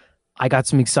 I got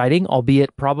some exciting,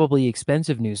 albeit probably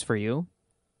expensive news for you.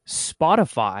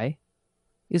 Spotify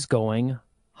is going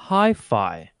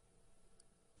hi-fi.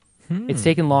 It's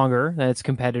taken longer than its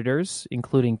competitors,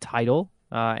 including Tidal,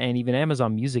 and even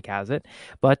Amazon Music has it.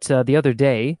 But the other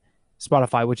day,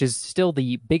 Spotify, which is still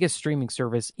the biggest streaming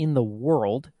service in the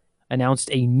world, announced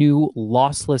a new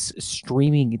lossless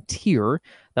streaming tier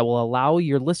that will allow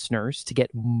your listeners to get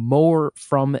more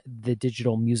from the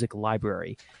digital music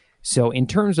library. So in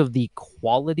terms of the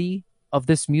quality of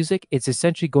this music, it's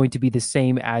essentially going to be the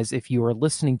same as if you were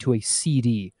listening to a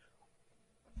CD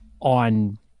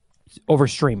over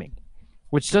streaming,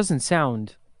 which doesn't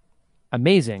sound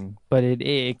amazing, but it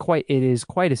is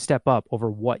quite a step up over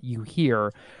what you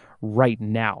hear right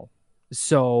now.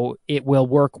 So it will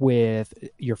work with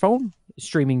your phone,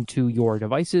 streaming to your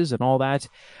devices and all that,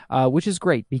 which is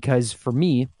great because for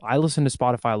me, I listen to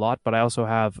Spotify a lot, but I also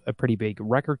have a pretty big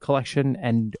record collection,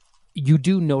 and you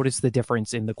do notice the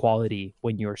difference in the quality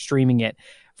when you're streaming it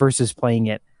versus playing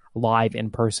it live in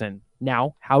person.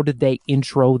 Now, how did they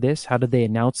intro this? How did they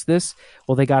announce this?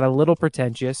 Well, they got a little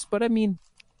pretentious, but I mean,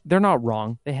 they're not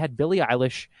wrong. They had Billie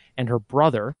Eilish and her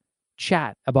brother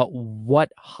chat about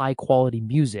what high quality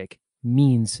music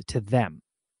means to them.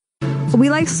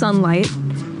 We like sunlight,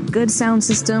 good sound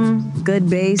system, good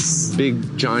bass.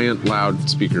 Big, giant, loud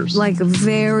speakers. Like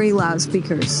very loud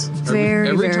speakers.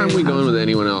 Every time we loud. go in with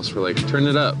anyone else, we're like, turn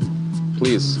it up.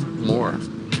 Please, more.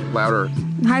 Louder.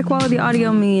 High quality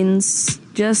audio means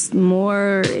just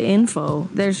more info.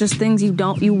 There's just things you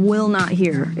will not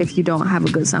hear if you don't have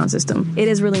a good sound system. It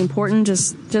is really important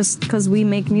just because we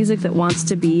make music that wants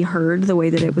to be heard the way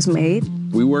that it was made.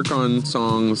 We work on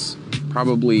songs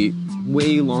probably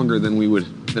way longer than we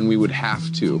would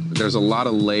have to. There's a lot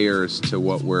of layers to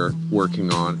what we're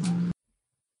working on.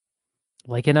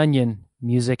 Like an onion,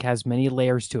 music has many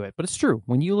layers to it, but it's true.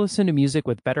 When you listen to music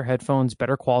with better headphones,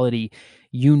 better quality,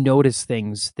 you notice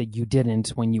things that you didn't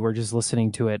when you were just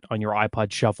listening to it on your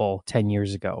iPod Shuffle 10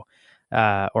 years ago,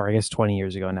 or I guess 20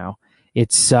 years ago now.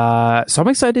 It's so I'm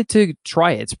excited to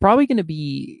try it. It's probably going to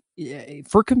be,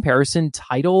 for comparison,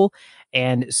 Tidal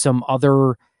and some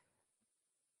other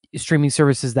streaming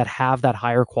services that have that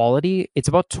higher quality. It's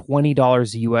about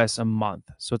 $20 US a month,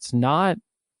 so it's not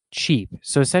cheap.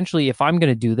 So essentially, if I'm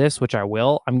going to do this, which I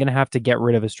will, I'm going to have to get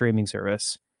rid of a streaming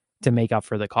service to make up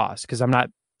for the cost, because I'm not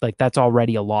like, that's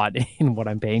already a lot in what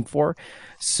I'm paying for.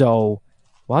 So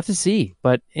we'll have to see,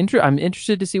 but I'm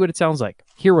interested to see what it sounds like,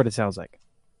 hear what it sounds like.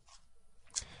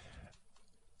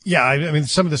 Yeah, I mean,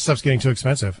 some of this stuff's getting too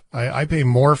expensive. I pay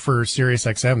more for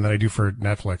SiriusXM than I do for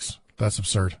Netflix. That's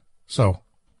absurd. So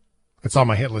it's on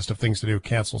my hit list of things to do.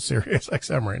 Cancel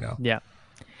SiriusXM right now.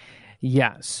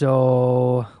 Yeah,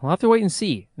 so we'll have to wait and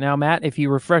see. Now, Matt, if you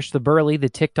refresh the Burley, the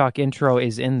TikTok intro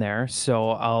is in there,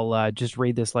 so I'll just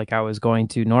read this like I was going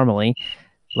to normally.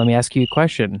 Let me ask you a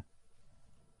question.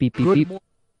 Beep, beep, beep.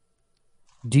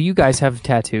 Do you guys have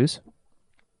tattoos?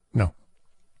 No.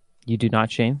 You do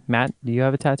not, Shane? Matt, do you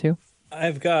have a tattoo?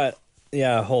 I've got,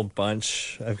 a whole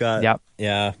bunch. I've got,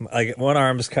 like one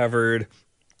arm's covered,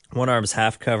 one arm's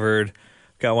half covered,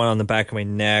 got one on the back of my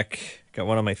neck, got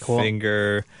one on my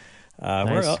finger.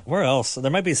 Nice. Where else? There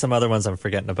might be some other ones I'm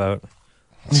forgetting about.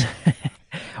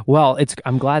 Well,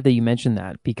 I'm glad that you mentioned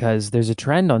that, because there's a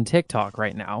trend on TikTok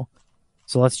right now.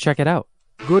 So let's check it out.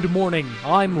 Good morning.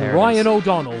 I'm Ryan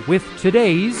O'Donnell with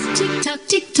today's Tick-tock,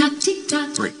 tick-tock,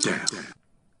 tick-tock. Breakdown.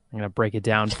 I'm going to break it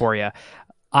down for you.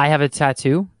 I have a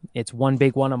tattoo. It's one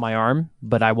big one on my arm,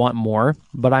 but I want more.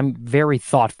 But I'm very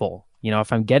thoughtful. You know,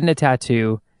 if I'm getting a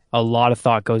tattoo, a lot of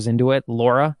thought goes into it.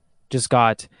 Laura just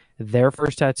got their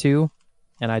first tattoo,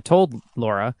 and I told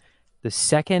Laura, the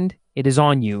second it is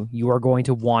on you, you are going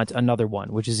to want another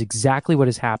one, which is exactly what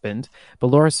has happened. But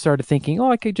Laura started thinking,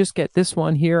 I could just get this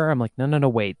one here. I'm like, no,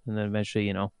 wait. And then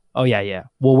eventually,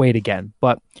 we'll wait again.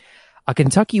 But a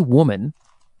Kentucky woman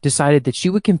decided that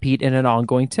she would compete in an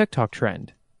ongoing TikTok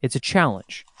trend. It's a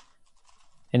challenge.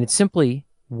 And it's simply,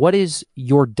 what is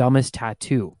your dumbest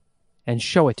tattoo? And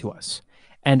show it to us.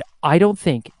 And I don't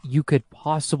think you could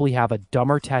possibly have a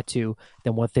dumber tattoo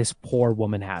than what this poor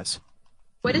woman has.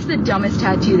 What is the dumbest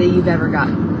tattoo that you've ever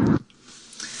gotten?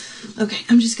 Okay,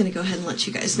 I'm just going to go ahead and let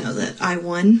you guys know that I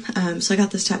won. So I got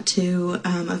this tattoo.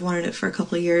 I've wanted it for a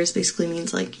couple of years. Basically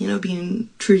means being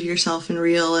true to yourself and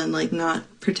real and not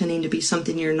pretending to be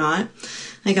something you're not.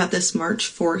 I got this March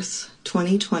 4th,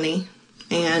 2020.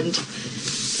 And it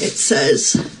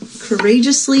says,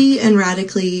 courageously and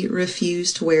radically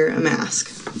refuse to wear a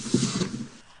mask.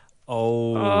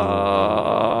 Oh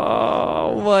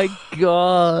my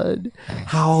God.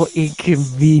 How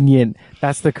inconvenient.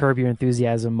 That's the Curb Your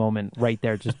Enthusiasm moment right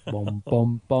there. Just boom,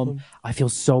 boom, boom. I feel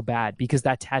so bad because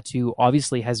that tattoo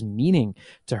obviously has meaning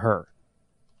to her.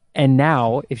 And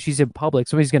now, if she's in public,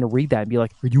 somebody's going to read that and be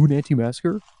like, are you an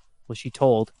anti-masker? Well, she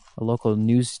told a local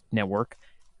news network,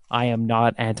 I am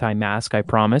not anti-mask, I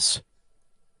promise.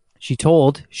 She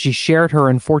shared her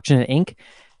unfortunate ink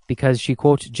because she,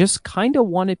 quote, just kind of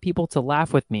wanted people to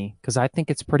laugh with me because I think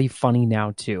it's pretty funny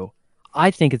now, too.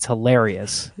 I think it's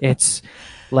hilarious. It's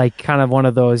like kind of one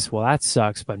of those, well, that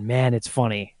sucks, but man, it's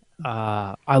funny.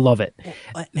 I love it.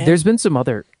 There's been some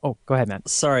other... Oh, go ahead, man.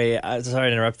 Sorry to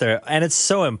interrupt there. And it's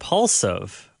so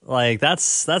impulsive. Like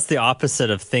that's the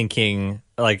opposite of thinking,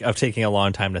 like of taking a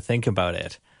long time to think about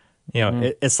it. You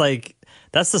know, it's like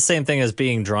that's the same thing as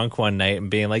being drunk one night and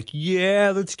being like,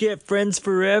 "Yeah, let's get friends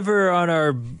forever on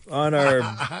our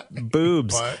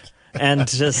boobs." And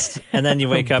then you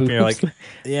wake up and you're like,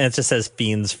 yeah, it just says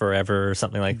fiends forever or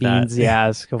something like Beans, that. yeah,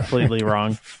 it's completely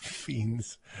wrong.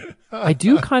 Fiends. I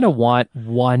do kind of want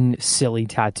one silly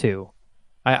tattoo.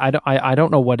 I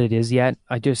don't know what it is yet.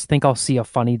 I just think I'll see a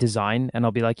funny design and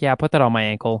I'll be like, yeah, put that on my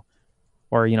ankle,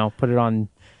 or put it on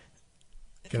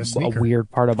a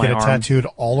weird part of my arm. Get it tattooed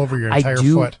all over your entire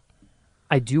foot.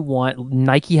 I do want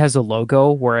Nike has a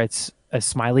logo where it's a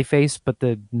smiley face, but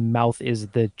the mouth is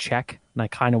the check, and I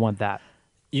kind of want that.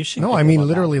 You should. No, I mean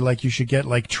literally, like you should get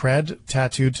like tread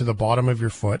tattooed to the bottom of your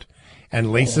foot,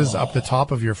 and laces up the top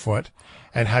of your foot,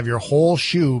 and have your whole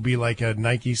shoe be like a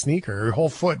Nike sneaker. Your whole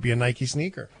foot be a Nike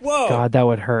sneaker. Whoa! God, that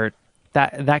would hurt.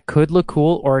 That could look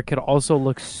cool, or it could also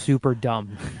look super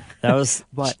dumb. That was,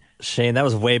 but Shane, that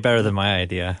was way better than my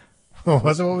idea. Oh,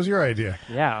 what was your idea?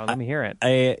 Yeah, let me hear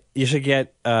it. You should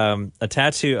get a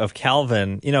tattoo of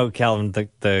Calvin. You know Calvin,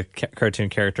 the cartoon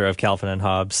character of Calvin and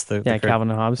Hobbes. Calvin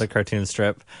and Hobbes, the cartoon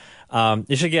strip.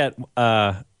 You should get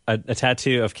a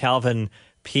tattoo of Calvin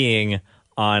peeing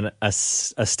on a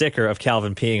sticker of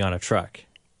Calvin peeing on a truck.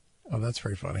 Oh, that's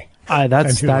very funny.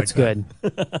 That's like good.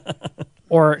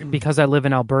 Or because I live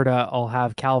in Alberta, I'll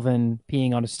have Calvin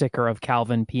peeing on a sticker of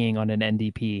Calvin peeing on an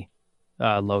NDP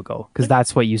logo, because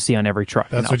that's what you see on every truck.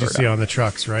 That's what you see on the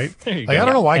trucks, right? There you I go.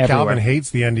 don't know why Everywhere. Calvin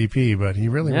hates the NDP, but he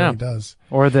really does.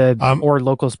 Or or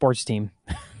local sports team.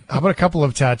 How about a couple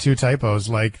of tattoo typos,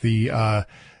 like the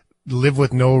live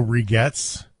with no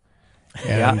regrets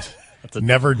and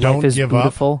never Life don't is give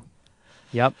beautiful. up.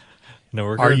 Yep. No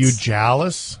regrets. Are you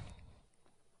jealous?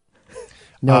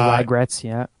 No regrets.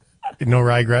 Yeah. No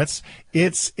regrets.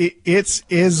 It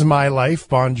is my life,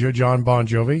 John Bon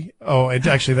Jovi. Oh,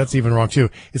 actually, that's even wrong too.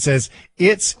 It says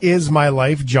it's is my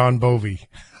life, John Bovey.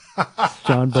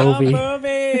 John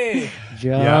Bovey.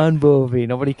 John Bovey.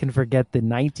 Nobody can forget the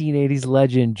 1980s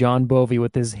legend John Bovey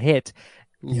with his hit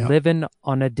 "Livin'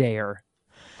 on a Dare."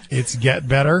 It's get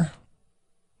better.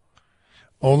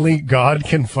 Only God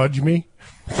can fudge me.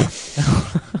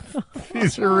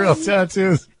 These are real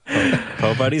tattoos.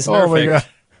 Po Buddy's Oh my perfect. God.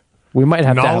 We might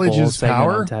have Knowledge to have a whole is segment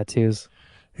power. on tattoos.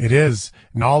 It is.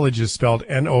 Knowledge is spelled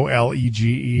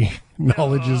Knowlege.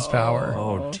 Knowledge is power.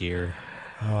 Oh dear.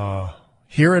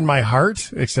 Here in my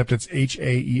heart, except it's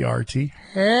HAERT.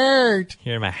 Heart.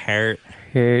 Here in my heart.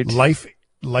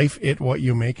 Life it what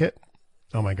you make it.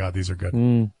 Oh my God, these are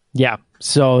good. Yeah.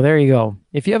 So there you go.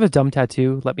 If you have a dumb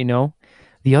tattoo, let me know.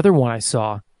 The other one I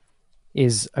saw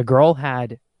is a girl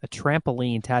had a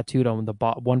trampoline tattooed on the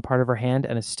one part of her hand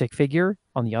and a stick figure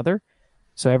on the other.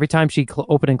 So every time she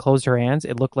opened and closed her hands,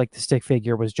 it looked like the stick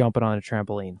figure was jumping on a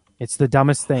trampoline. It's the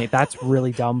dumbest thing. That's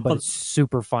really dumb, but it's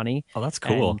super funny. Oh, that's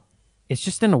cool. And it's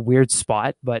just in a weird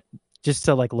spot, but just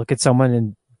to like look at someone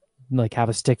and like have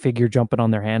a stick figure jumping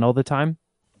on their hand all the time.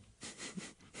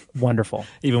 Wonderful.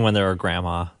 Even when they're a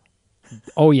grandma.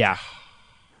 Oh yeah.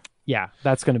 Yeah,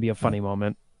 that's going to be a funny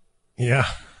moment. Yeah.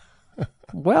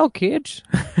 Well, kids,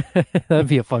 that'd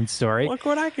be a fun story. Look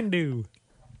what I can do.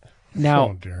 Now,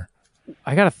 Oh, dear.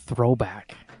 I got a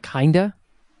throwback. Kinda.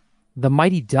 The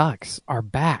Mighty Ducks are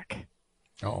back.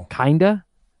 Oh. Kinda.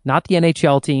 Not the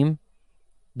NHL team.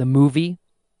 The movie.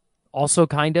 Also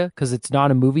kinda, because it's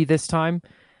not a movie this time.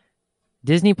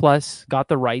 Disney Plus got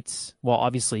the rights. Well,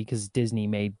 obviously, because Disney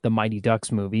made the Mighty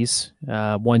Ducks movies.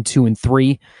 1, 2, and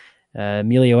 3.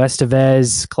 Emilio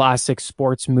Estevez, classic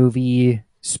sports movie,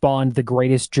 spawned the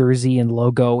greatest jersey and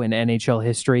logo in NHL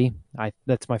history.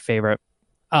 That's my favorite.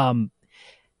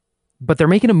 But they're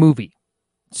making a movie.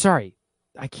 Sorry,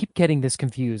 I keep getting this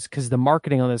confused because the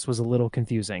marketing on this was a little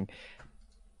confusing.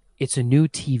 It's a new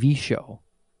TV show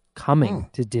coming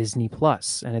to Disney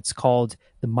Plus, and it's called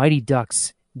The Mighty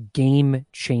Ducks Game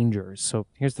Changers. So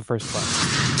here's the first part.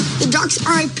 The Ducks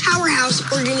are a powerhouse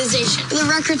organization with a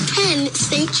record 10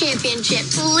 state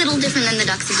championships. A little different than the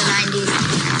Ducks of the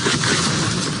 90s.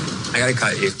 I gotta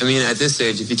cut you. I mean, at this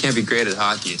age, if you can't be great at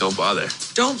hockey, don't bother.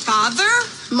 Don't bother?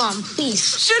 Mom,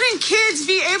 please. Shouldn't kids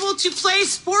be able to play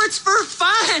sports for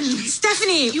fun?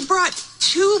 Stephanie, you brought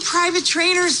 2 private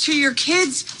trainers to your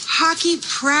kids' hockey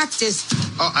practice.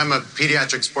 Oh, I'm a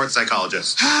pediatric sports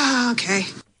psychologist. Okay.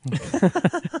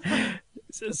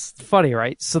 It's funny,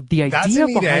 right? So the idea That's a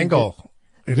neat behind angle.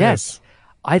 It yes, is.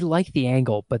 I like the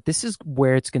angle, but this is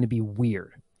where it's going to be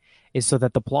weird. Is so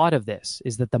that the plot of this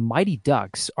is that the Mighty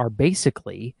Ducks are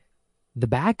basically the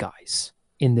bad guys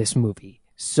in this movie.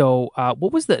 So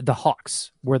what was the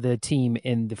Hawks were the team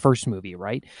in the first movie,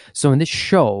 right? So in this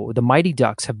show, the Mighty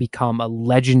Ducks have become a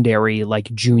legendary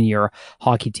like junior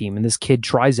hockey team. And this kid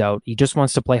tries out. He just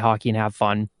wants to play hockey and have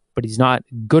fun, but he's not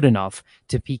good enough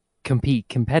to compete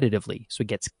competitively. So he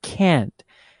gets canned.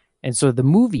 And so the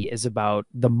movie is about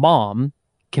the mom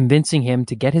convincing him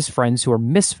to get his friends who are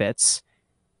misfits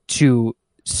to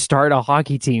start a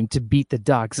hockey team to beat the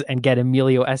Ducks and get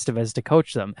Emilio Estevez to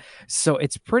coach them. So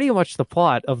it's pretty much the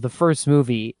plot of the first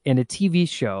movie in a TV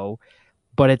show,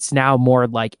 but it's now more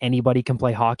like anybody can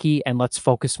play hockey and let's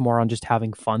focus more on just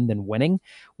having fun than winning,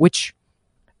 which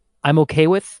I'm okay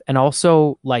with. And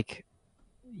also like,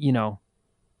 you know,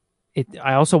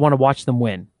 I also want to watch them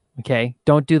win. Okay.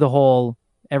 Don't do the whole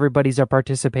everybody's a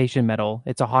participation medal.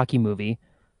 It's a hockey movie.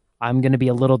 I'm going to be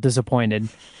a little disappointed.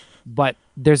 But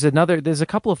there's a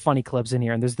couple of funny clips in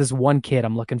here, and there's this one kid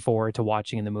I'm looking forward to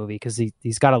watching in the movie because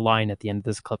he's got a line at the end of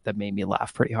this clip that made me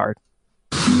laugh pretty hard.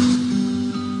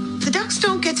 The Ducks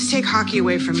don't get to take hockey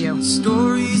away from you.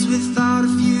 Stories without a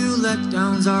few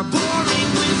letdowns are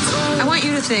boring when told. I want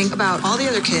you to think about all the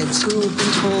other kids who've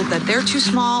been told that they're too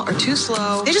small or too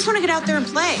slow. They just want to get out there and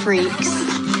play. Freaks.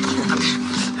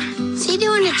 Is he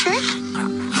doing a trick?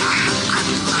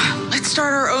 Let's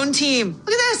start our own team.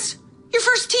 Look at this. Your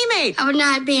first teammate. I would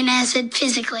not be an acid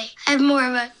physically. I have more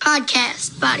of a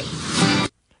podcast body.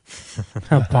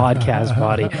 A podcast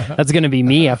body. That's going to be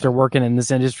me after working in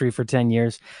this industry for 10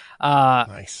 years.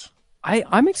 Nice.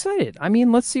 I'm excited. I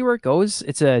mean, let's see where it goes.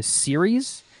 It's a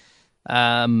series,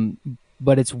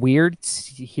 but it's weird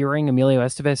hearing Emilio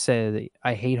Estevez say,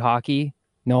 I hate hockey.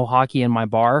 No hockey in my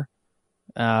bar.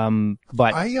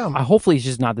 But hopefully it's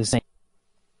just not the same.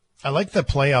 I like the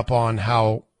play up on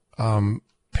how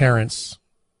parents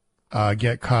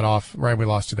get cut off. Right, we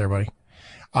lost you there, buddy.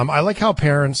 I like how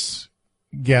parents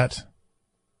get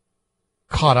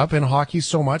caught up in hockey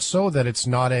so much so that it's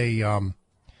not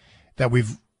that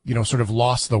we've sort of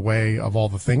lost the way of all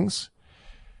the things,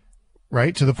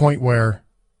 right? To the point where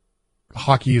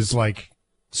hockey is like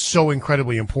so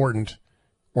incredibly important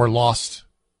or lost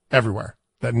everywhere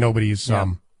that nobody's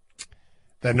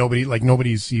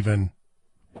nobody's even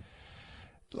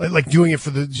like doing it for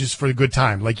the good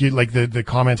time. Like the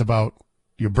comment about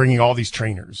you're bringing all these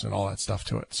trainers and all that stuff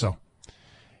to it. So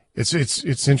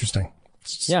it's interesting.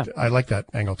 I like that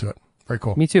angle to it. Very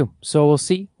cool. Me too. So we'll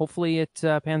see. Hopefully it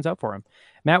pans out for him.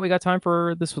 Matt, we got time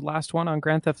for this last one on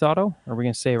Grand Theft Auto? Or are we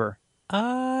going to save her?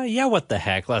 Yeah, what the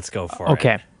heck? Let's go for it.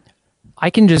 Okay. I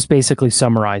can just basically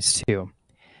summarize too.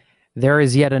 There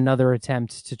is yet another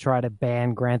attempt to try to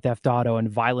ban Grand Theft Auto and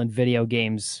violent video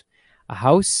games. A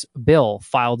House bill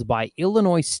filed by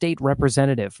Illinois State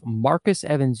Representative Marcus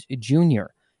Evans Jr.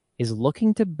 is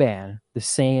looking to ban the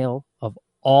sale of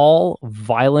all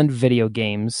violent video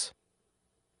games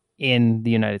in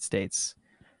the United States.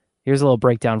 Here's a little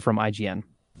breakdown from IGN.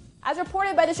 As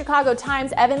reported by the Chicago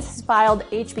Times, Evans has filed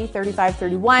HB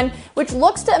 3531, which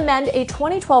looks to amend a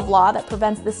 2012 law that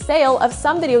prevents the sale of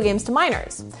some video games to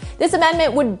minors. This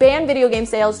amendment would ban video game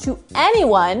sales to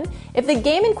anyone if the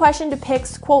game in question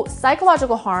depicts, quote,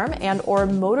 psychological harm and or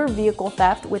motor vehicle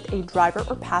theft with a driver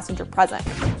or passenger present.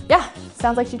 Yeah,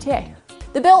 sounds like GTA.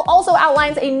 The bill also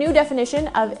outlines a new definition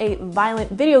of a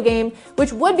violent video game,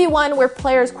 which would be one where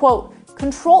players, quote,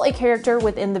 control a character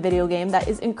within the video game that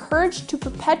is encouraged to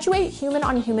perpetuate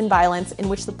human-on-human violence in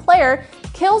which the player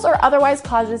kills or otherwise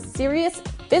causes serious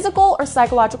physical or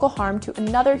psychological harm to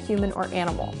another human or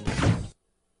animal.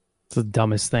 It's the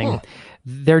dumbest thing.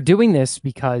 They're doing this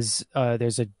because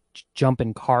there's a jump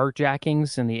in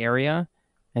carjackings in the area.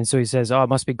 And so he says, it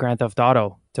must be Grand Theft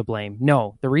Auto to blame.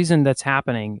 No, the reason that's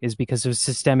happening is because of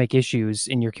systemic issues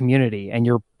in your community, and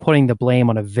you're putting the blame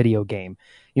on a video game.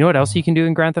 You know what else you can do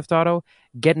in Grand Theft Auto?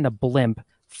 Get in a blimp,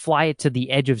 fly it to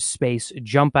the edge of space,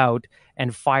 jump out,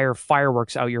 and fire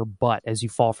fireworks out your butt as you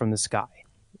fall from the sky.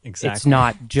 Exactly. It's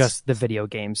not just the video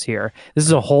games here. This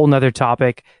is a whole nother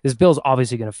topic. This bill's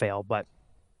obviously going to fail, but...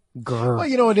 Well,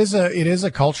 it is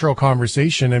a cultural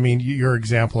conversation. I mean, your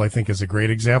example, I think, is a great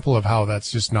example of how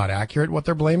that's just not accurate what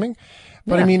they're blaming.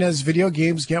 But I mean, as video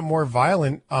games get more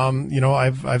violent,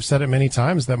 I've said it many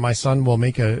times that my son will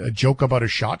make a joke about a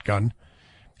shotgun.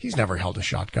 He's never held a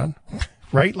shotgun,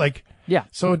 right?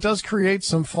 So it does create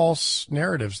some false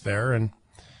narratives there. And,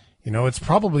 it's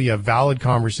probably a valid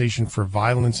conversation for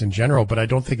violence in general, but I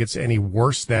don't think it's any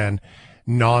worse than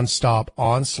nonstop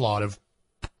onslaught of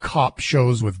cop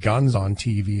shows with guns on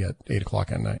TV at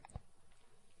 8:00 at night.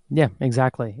 Yeah,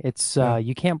 exactly. It's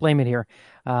you can't blame it here.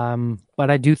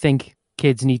 But I do think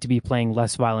kids need to be playing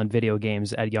less violent video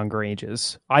games at younger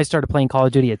ages. I started playing Call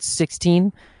of Duty at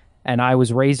 16, and I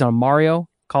was raised on Mario,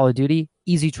 Call of Duty,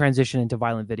 easy transition into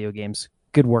violent video games.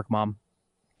 Good work, Mom.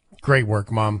 Great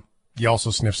work, Mom. You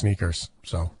also sniff sneakers,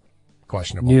 so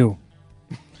questionable.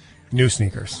 New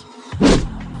sneakers.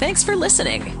 Thanks for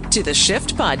listening to the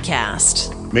Shift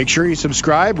Podcast. Make sure you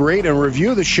subscribe, rate, and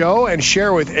review the show, and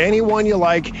share with anyone you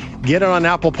like. Get it on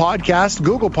Apple Podcasts,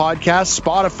 Google Podcasts,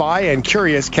 Spotify, and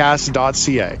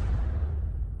CuriousCast.ca.